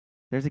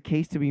a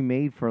case to be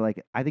made for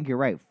I think you're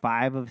right.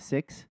 5 of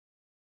 6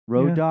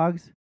 road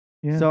dogs.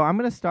 Yeah. So I'm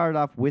gonna start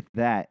off with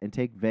that and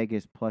take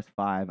Vegas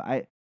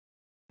 +5.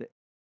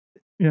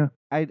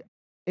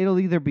 It'll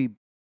either be.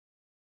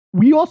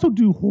 We also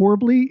do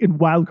horribly in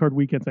wildcard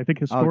weekends. I think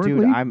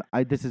historically. Oh,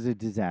 dude, this is a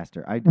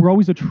disaster. We're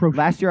always atrocious.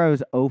 Last year I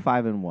was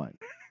 0-5-1.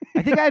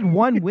 I think I had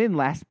 1 win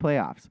last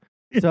playoffs.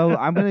 So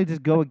I'm gonna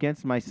just go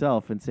against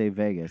myself and say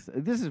Vegas.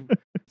 This is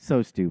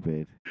so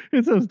stupid.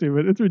 It's so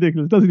stupid. It's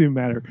ridiculous. It doesn't even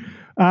matter.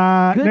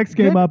 Next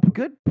game up.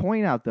 Good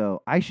point out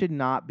though. I should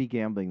not be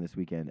gambling this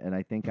weekend, and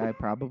I think I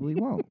probably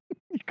won't.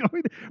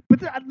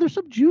 But there's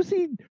some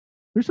juicy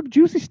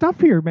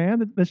stuff here,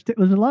 man. There's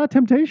a lot of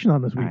temptation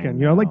on this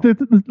weekend. Like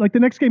the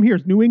next game here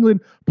is New England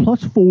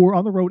 +4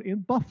 on the road in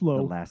Buffalo.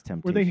 The last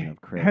temptation where they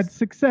of Chris. had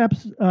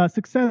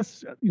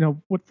success.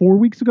 4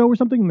 weeks ago or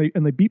something,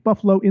 and they beat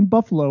Buffalo in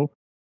Buffalo.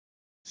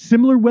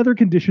 Similar weather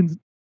conditions.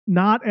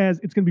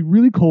 It's going to be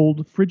really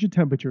cold, frigid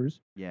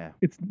temperatures. Yeah.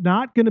 It's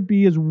not going to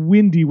be as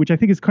windy, which I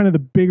think is kind of the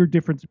bigger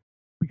difference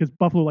because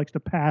Buffalo likes to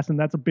pass, and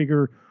that's a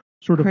bigger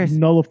sort of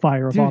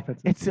nullifier of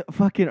offense. It's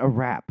fucking a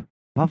wrap.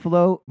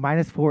 Buffalo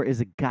 -4 is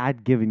a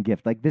God-given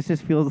gift. Like, this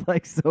just feels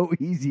like so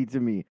easy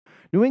to me.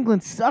 New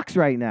England sucks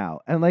right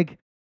now. And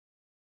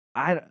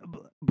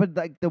but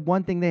the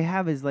one thing they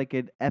have is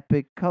an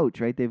epic coach,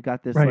 right? They've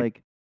got this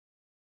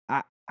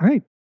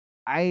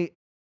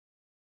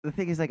the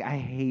thing is I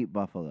hate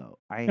Buffalo.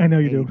 I know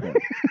you do.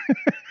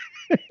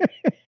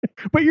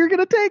 But you're going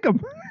to take them.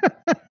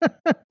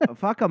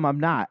 Fuck them. I'm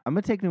not. I'm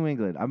going to take New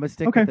England. I'm going to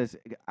stick with this.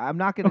 I'm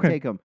not going to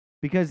take them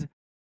because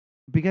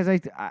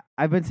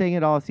I've been saying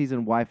it all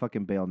season. Why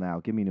fucking bail now?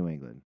 Give me New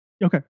England.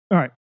 Okay. All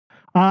right.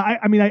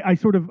 I'm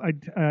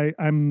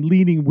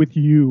leaning with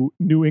you,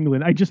 New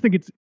England. I just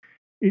think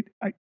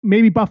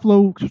maybe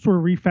Buffalo sort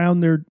of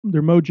refound their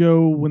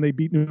mojo when they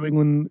beat New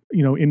England,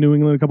 in New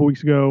England a couple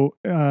weeks ago.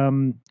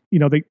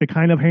 They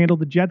kind of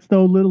handled the Jets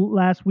though a little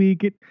last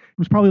week. It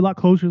was probably a lot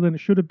closer than it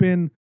should have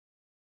been.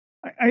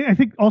 I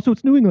think also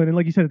it's New England, and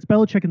like you said, it's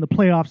Belichick in the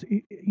playoffs.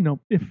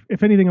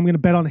 If anything, I'm going to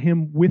bet on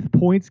him with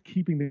points,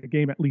 keeping the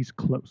game at least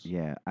close.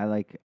 Yeah, I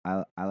like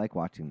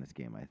watching this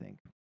game. I think.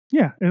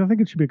 Yeah, and I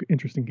think it should be an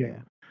interesting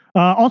game.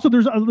 Yeah. Also,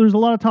 there's a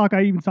lot of talk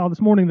I even saw this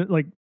morning that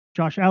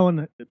Josh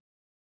Allen,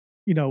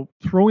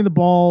 throwing the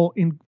ball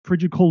in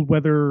frigid cold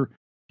weather,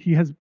 he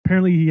has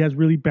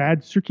really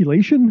bad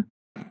circulation.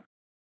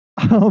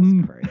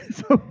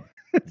 So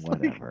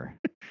whatever.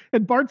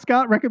 And Bart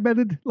Scott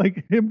recommended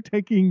him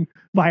taking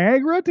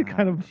Viagra to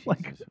kind of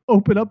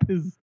open up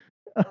his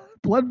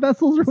blood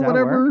vessels or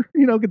whatever,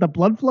 get the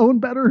blood flowing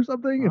better or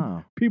something.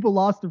 And people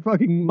lost their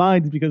fucking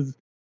minds because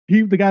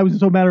the guy was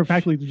so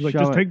matter-of-factly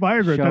just take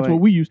Viagra. That's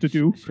what we used to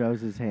do. Shows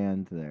his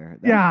hand there.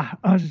 Yeah.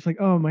 I was just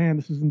oh man,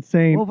 this is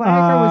insane. Well,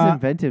 Viagra was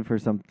invented for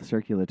some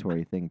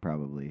circulatory thing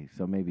probably.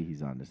 So maybe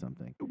he's onto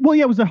something. Well,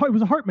 yeah, it was a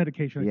heart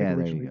medication. I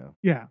think, there you go.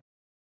 Yeah.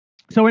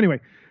 So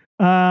anyway,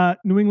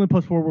 New England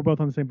 +4. We're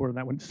both on the same board on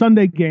that one.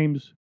 Sunday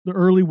games, the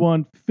early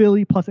one,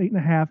 Philly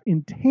 +8.5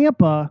 in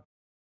Tampa.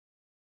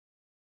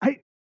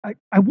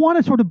 I want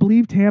to sort of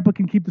believe Tampa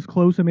can keep this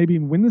close and maybe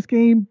even win this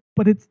game,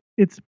 but it's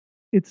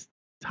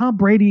Tom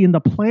Brady in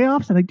the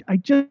playoffs, and I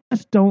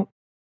just don't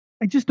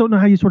know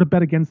how you sort of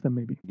bet against them.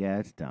 Maybe. Yeah,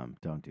 it's dumb.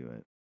 Don't do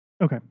it.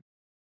 Okay,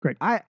 great.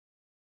 I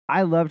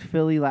loved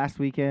Philly last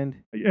weekend.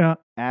 Yeah,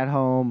 at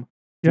home,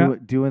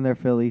 doing their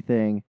Philly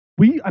thing.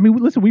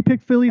 Listen, we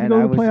picked Philly to And go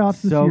I to the was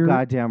playoffs this so year.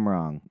 goddamn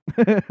wrong.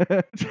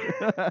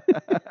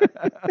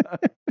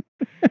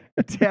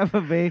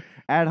 Tampa Bay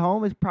at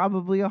home is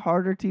probably a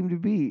harder team to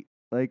beat.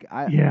 Like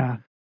Yeah.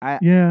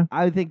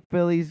 I think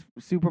Philly's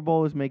Super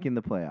Bowl is making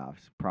the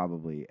playoffs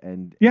probably,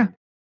 and Yeah.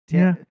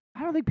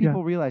 I don't think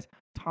people realize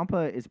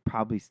Tampa is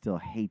probably still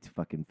hates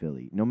fucking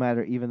Philly, no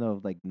matter, even though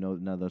like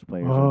none of those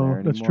players are there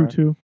anymore. That's true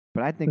too.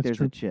 But I think That's there's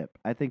true. a chip.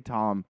 I think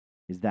Tom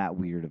is that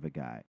weird of a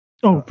guy.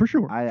 Oh, for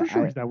sure.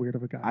 He's that weird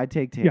of a guy. I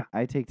take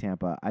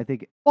Tampa. I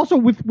think also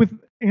with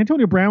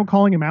Antonio Brown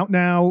calling him out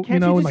now.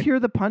 Can't you just hear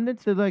the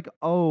pundits? They're like,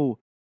 "Oh,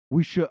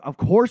 of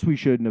course we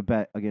shouldn't have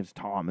bet against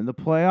Tom in the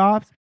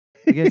playoffs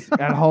against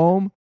at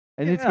home."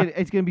 And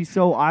it's gonna be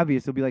so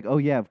obvious. It'll be like, "Oh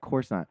yeah, of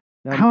course not."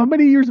 Now, how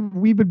many years have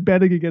we been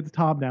betting against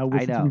Tom now?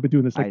 Since we've been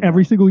doing this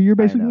every single year,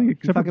 basically,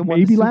 except for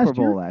maybe Super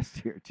Bowl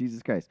last year.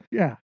 Jesus Christ.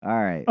 Yeah. All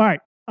right.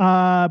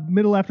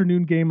 Middle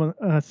afternoon game.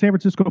 San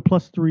Francisco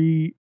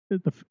 +3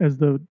 as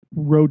the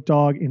road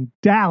dog in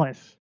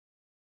Dallas.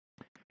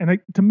 And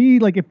to me,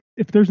 like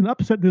if there's an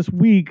upset this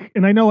week,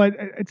 and I know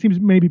it seems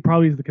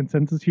probably is the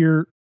consensus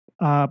here,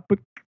 but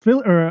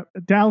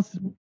Dallas,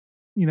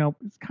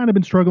 it's kind of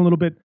been struggling a little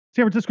bit.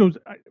 San Francisco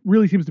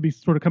really seems to be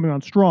sort of coming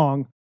on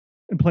strong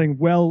and playing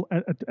well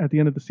at the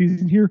end of the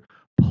season here.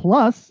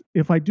 Plus,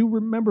 if I do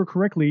remember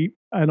correctly,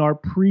 in our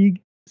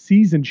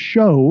pre-season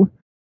show,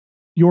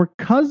 your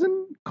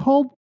cousin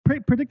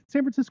predicted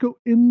San Francisco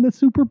in the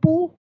Super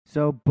Bowl.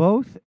 So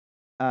both,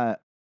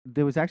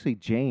 there was actually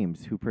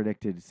James who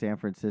predicted San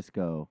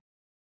Francisco.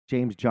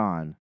 James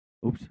John.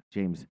 Oops,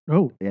 James.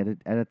 Oh,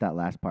 edit that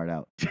last part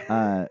out.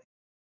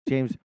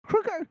 James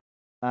Crooker.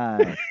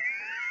 The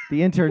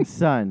intern's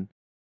son.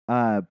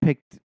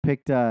 Picked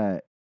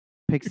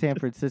San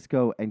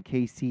Francisco and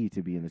KC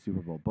to be in the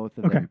Super Bowl. Both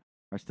of them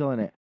are still in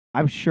it.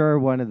 I'm sure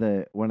one of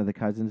the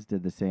cousins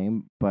did the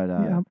same, but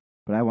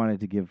I wanted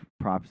to give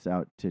props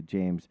out to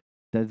James.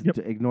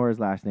 Ignore his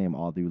last name.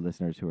 All the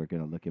listeners who are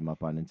going to look him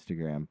up on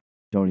Instagram,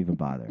 don't even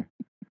bother.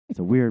 It's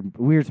a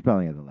weird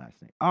spelling of the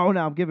last name. Oh,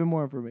 now I'm giving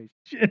more information.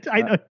 Shit,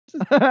 I know.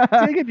 Just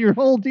take it your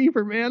hole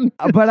deeper, man.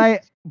 But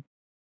I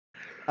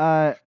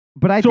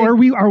so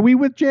are we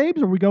with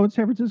James? Are we going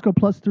San Francisco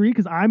 +3?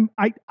 Because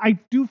I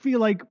do feel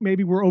like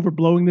maybe we're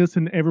overblowing this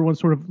and everyone's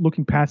sort of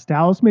looking past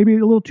Dallas maybe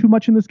a little too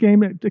much in this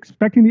game,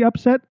 expecting the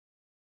upset.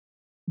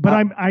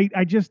 But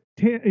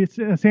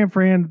it's San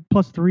Fran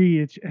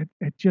 +3.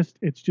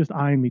 It's just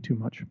eyeing me too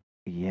much.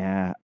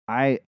 Yeah,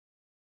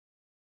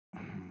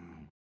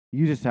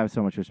 you just have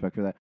so much respect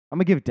for that. I'm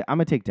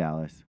gonna take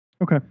Dallas.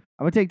 Okay. I'm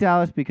gonna take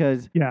Dallas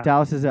because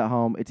Dallas is at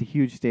home. It's a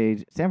huge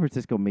stage. San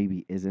Francisco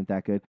maybe isn't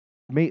that good.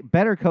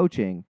 Better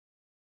coaching.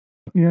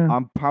 Yeah.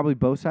 On probably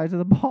both sides of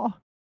the ball.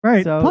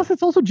 Right. So, plus,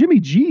 it's also Jimmy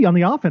G on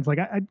the offense. Like,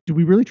 do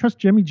we really trust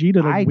Jimmy G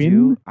to win?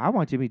 Do. I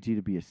want Jimmy G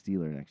to be a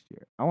Steeler next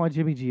year. I want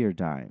Jimmy G or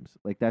Dimes.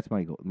 Like, that's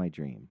my goal, my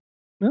dream.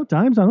 Well,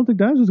 Dimes. I don't think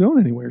Dimes is going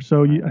anywhere.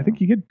 So I think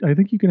you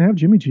can have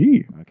Jimmy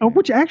G. Okay.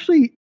 Which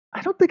actually,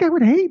 I don't think I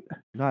would hate.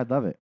 No, I'd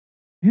love it.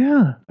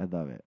 Yeah, I'd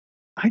love it.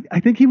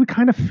 I think he would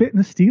kind of fit in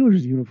a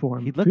Steelers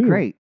uniform. He'd look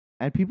great,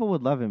 and people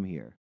would love him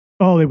here.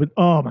 Oh, they would.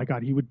 Oh my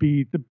God, he would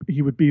be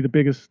the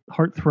biggest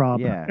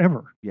heartthrob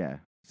ever. Yeah.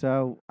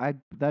 So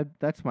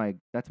that's my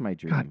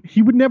dream. God,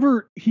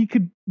 he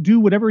could do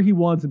whatever he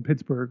wants in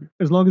Pittsburgh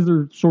as long as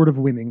they're sort of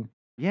winning.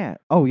 Yeah.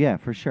 Oh yeah,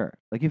 for sure.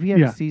 Like if he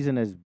had a season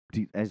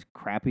as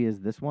crappy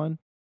as this one,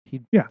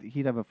 he'd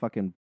have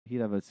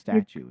a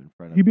statue in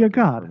front of him. He'd be a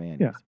god.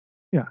 Primanti's.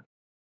 Yeah.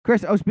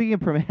 Chris, speaking of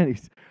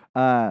Primanti's,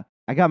 I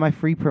got my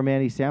free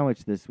Primanti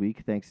sandwich this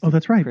week thanks to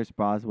that's right. Chris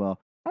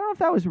Boswell. I don't know if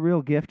that was a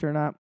real gift or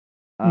not.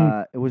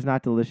 It was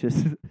not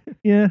delicious.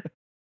 Yeah.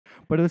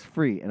 But it was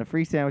free, and a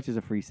free sandwich is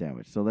a free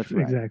sandwich. So let's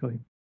ride. Exactly.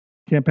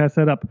 Can't pass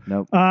that up.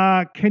 Nope.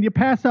 Can you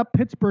pass up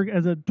Pittsburgh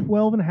as a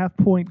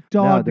 12.5-point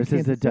dog? No, this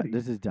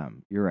is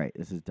dumb. You're right.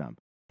 This is dumb.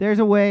 There's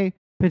a way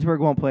Pittsburgh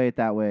won't play it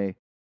that way.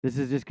 This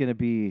is just going to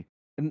be,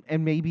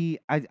 and maybe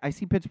I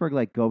see Pittsburgh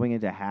like going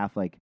into half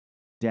like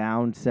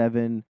down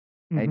 7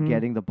 and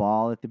getting the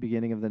ball at the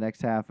beginning of the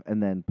next half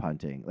and then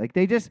punting. Like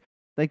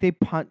they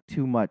punt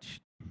too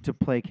much to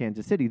play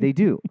Kansas City. They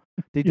do.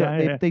 They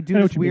do. They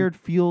do this weird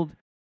field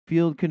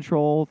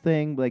control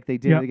thing like they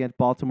did against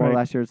Baltimore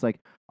last year. It's like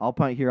I'll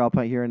punt here,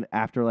 and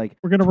after like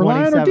we're going to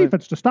rely on our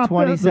defense to stop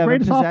the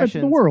greatest offense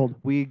in the world.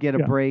 We get a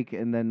break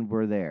and then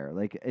we're there.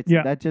 Like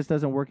that just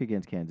doesn't work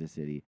against Kansas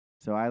City.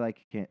 So I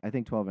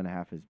think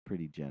 12.5 is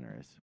pretty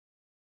generous.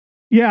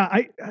 Yeah,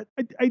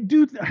 I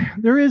do.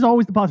 There is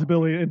always the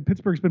possibility, and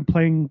Pittsburgh's been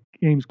playing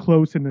games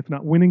close, and if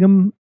not winning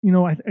them,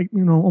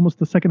 almost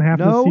the second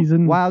half of the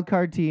season. Wild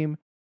card team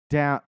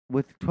down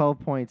with 12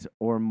 points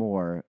or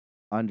more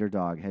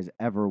underdog has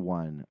ever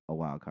won a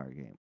wild card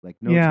game. Like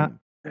no team.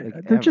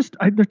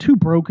 Like, they're too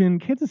broken.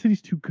 Kansas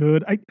City's too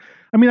good.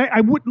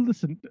 I would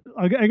listen.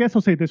 I guess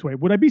I'll say it this way: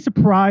 would I be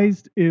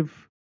surprised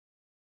if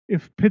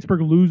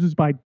Pittsburgh loses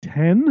by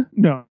 10?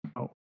 No.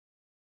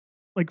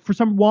 like for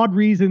some odd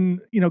reason,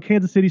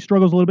 Kansas City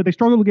struggles a little bit. They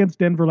struggled against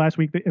Denver last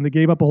week, and they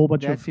gave up a whole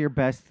bunch That's of. your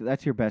best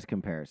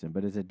comparison,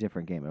 but it's a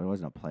different game. It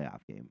wasn't a playoff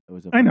game. It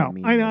was. I know.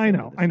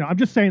 I'm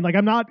just saying, like,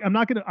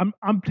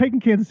 I'm taking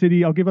Kansas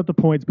City. I'll give up the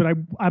points, but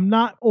I'm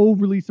not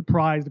overly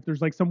surprised if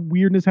there's like some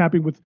weirdness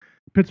happening with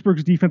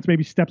Pittsburgh's defense.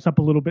 Maybe steps up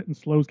a little bit and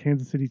slows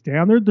Kansas City's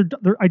down.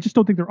 I just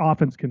don't think their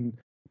offense can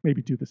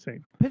maybe do the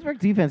same. Pittsburgh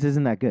defense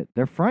isn't that good.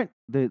 Their front,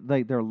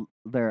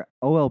 their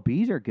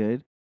OLBs are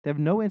good. They have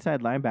no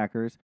inside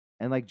linebackers.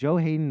 And like Joe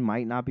Hayden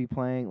might not be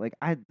playing. Like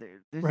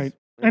right.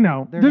 I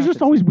know. There's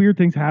just always weird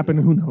things happen.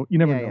 Yeah. Who knows? You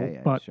never know.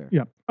 Yeah, but sure.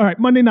 yeah. All right.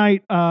 Monday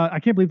night. I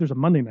can't believe there's a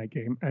Monday night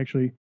game.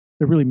 Actually,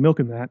 they're really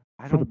milking that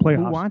for the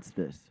playoffs. Who wants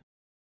this?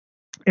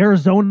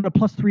 Arizona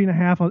plus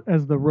 3.5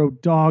 as the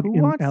road dog Who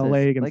in wants LA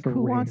this? against Like the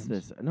who Rams. wants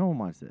this? No one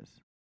wants this.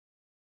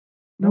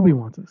 Nobody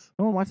wants this.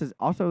 No one wants this.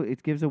 Also,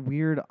 it gives a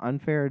weird,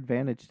 unfair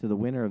advantage to the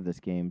winner of this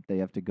game. They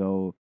have to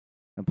go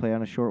and play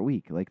on a short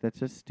week. Like that's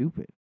just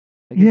stupid.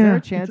 Like, is there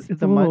a chance it's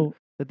that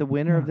the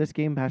winner of this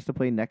game has to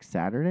play next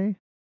Saturday?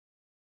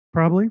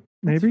 Probably,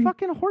 That's maybe.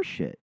 fucking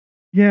horseshit.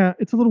 Yeah,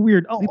 it's a little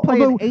weird. You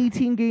play an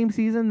 18-game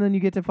season, then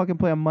you get to fucking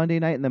play on Monday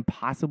night, and then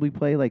possibly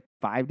play like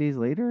 5 days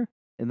later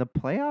in the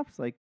playoffs.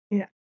 Like,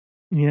 yeah.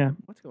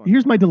 What's going on?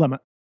 Here's my dilemma.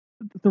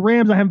 The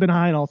Rams, I haven't been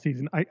high on all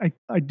season.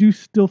 I do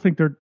still think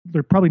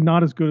they're probably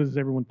not as good as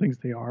everyone thinks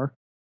they are.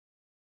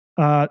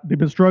 They've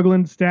been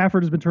struggling.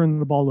 Stafford has been turning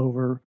the ball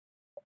over.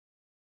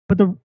 But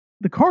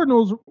the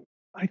Cardinals,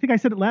 I think I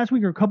said it last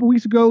week or a couple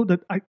weeks ago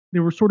that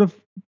they've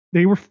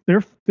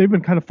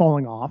been kind of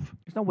falling off.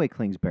 There's no way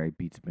Kingsbury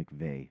beats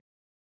McVay.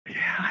 Yeah,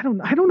 I don't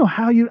know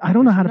how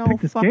to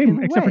pick this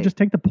game except for just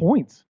take the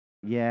points.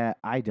 Yeah,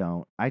 I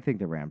don't. I think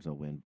the Rams will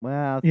win.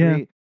 Well,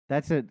 Yeah.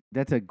 That's a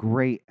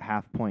great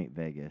half point,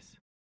 Vegas.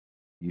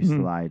 You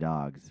sly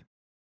dogs.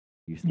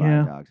 You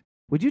sly dogs.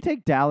 Would you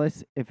take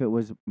Dallas if it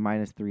was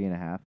minus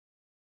 3.5?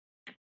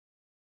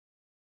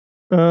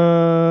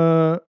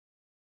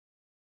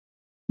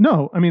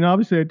 No. I mean,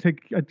 obviously,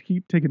 I'd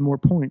keep taking more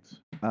points.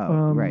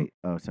 Oh, right.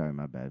 Oh, sorry,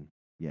 my bad.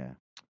 Yeah.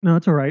 No,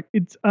 it's all right.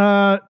 It's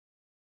yeah.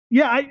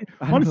 I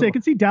honestly, I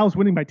could see Dallas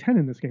winning by 10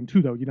 in this game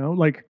too, though.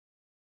 Like,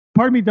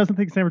 part of me doesn't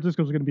think San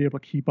Francisco is going to be able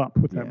to keep up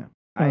with them.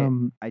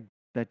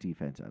 That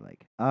defense I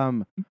like.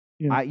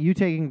 Yeah. You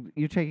taking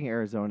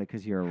Arizona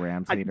because you're a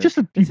Rams hater. Just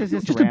a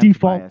Rams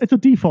default. bias. It's a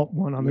default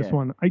one on this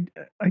one. I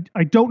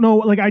don't know.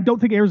 Like, I don't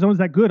think Arizona's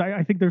that good.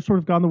 I think they're sort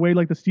of gone the way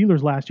like the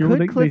Steelers last year.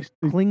 Could Cliff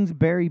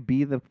Kingsbury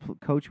be the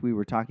coach we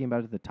were talking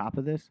about at the top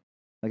of this?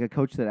 Like a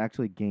coach that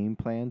actually game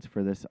plans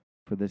for this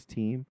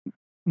team?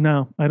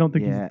 No, I don't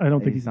think he's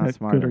not that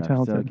smart good enough, or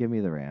talented. So give me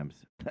the Rams.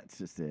 That's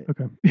just it.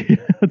 Okay,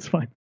 yeah, that's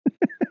fine.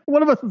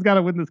 One of us has got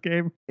to win this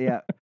game.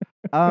 Yeah.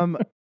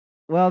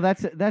 Well,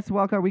 that's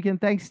Wildcard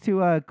Weekend. Thanks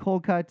to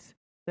Cold Cuts.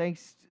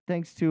 Thanks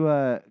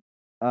to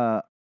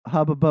Hubba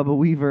Bubba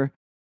Weaver.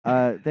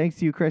 Thanks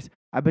to you, Chris.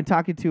 I've been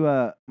talking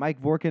to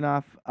Mike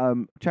Vorkanoff.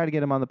 Try to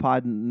get him on the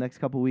pod in the next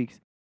couple weeks.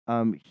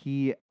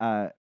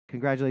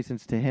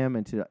 Congratulations to him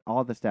and to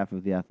all the staff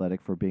of The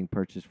Athletic for being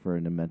purchased for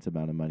an immense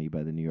amount of money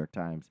by the New York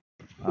Times.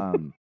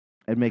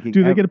 And making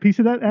Do they get a piece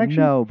of that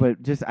action? No, but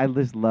I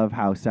just love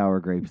how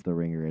Sour Grapes the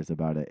Ringer is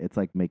about it. It's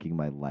like making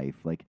my life.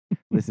 Like,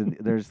 listen,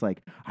 there's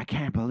like, I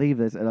can't believe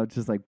this, and I'm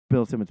just like,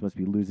 Bill Simmons must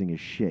be losing his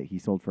shit. He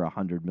sold for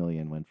 $100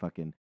 million when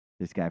fucking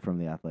this guy from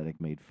The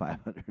Athletic made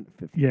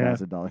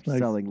 $550,000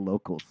 selling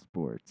local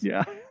sports.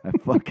 Yeah, I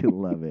fucking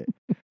love it.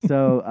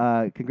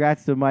 So,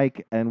 congrats to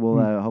Mike, and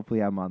we'll hopefully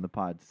have him on the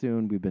pod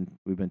soon. We've been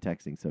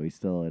texting, so he's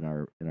still in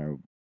our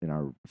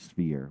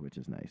sphere, which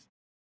is nice.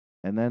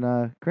 And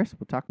then, Chris,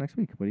 we'll talk next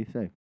week. What do you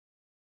say?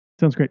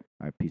 Sounds great.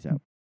 All right, peace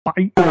out.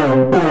 Bye.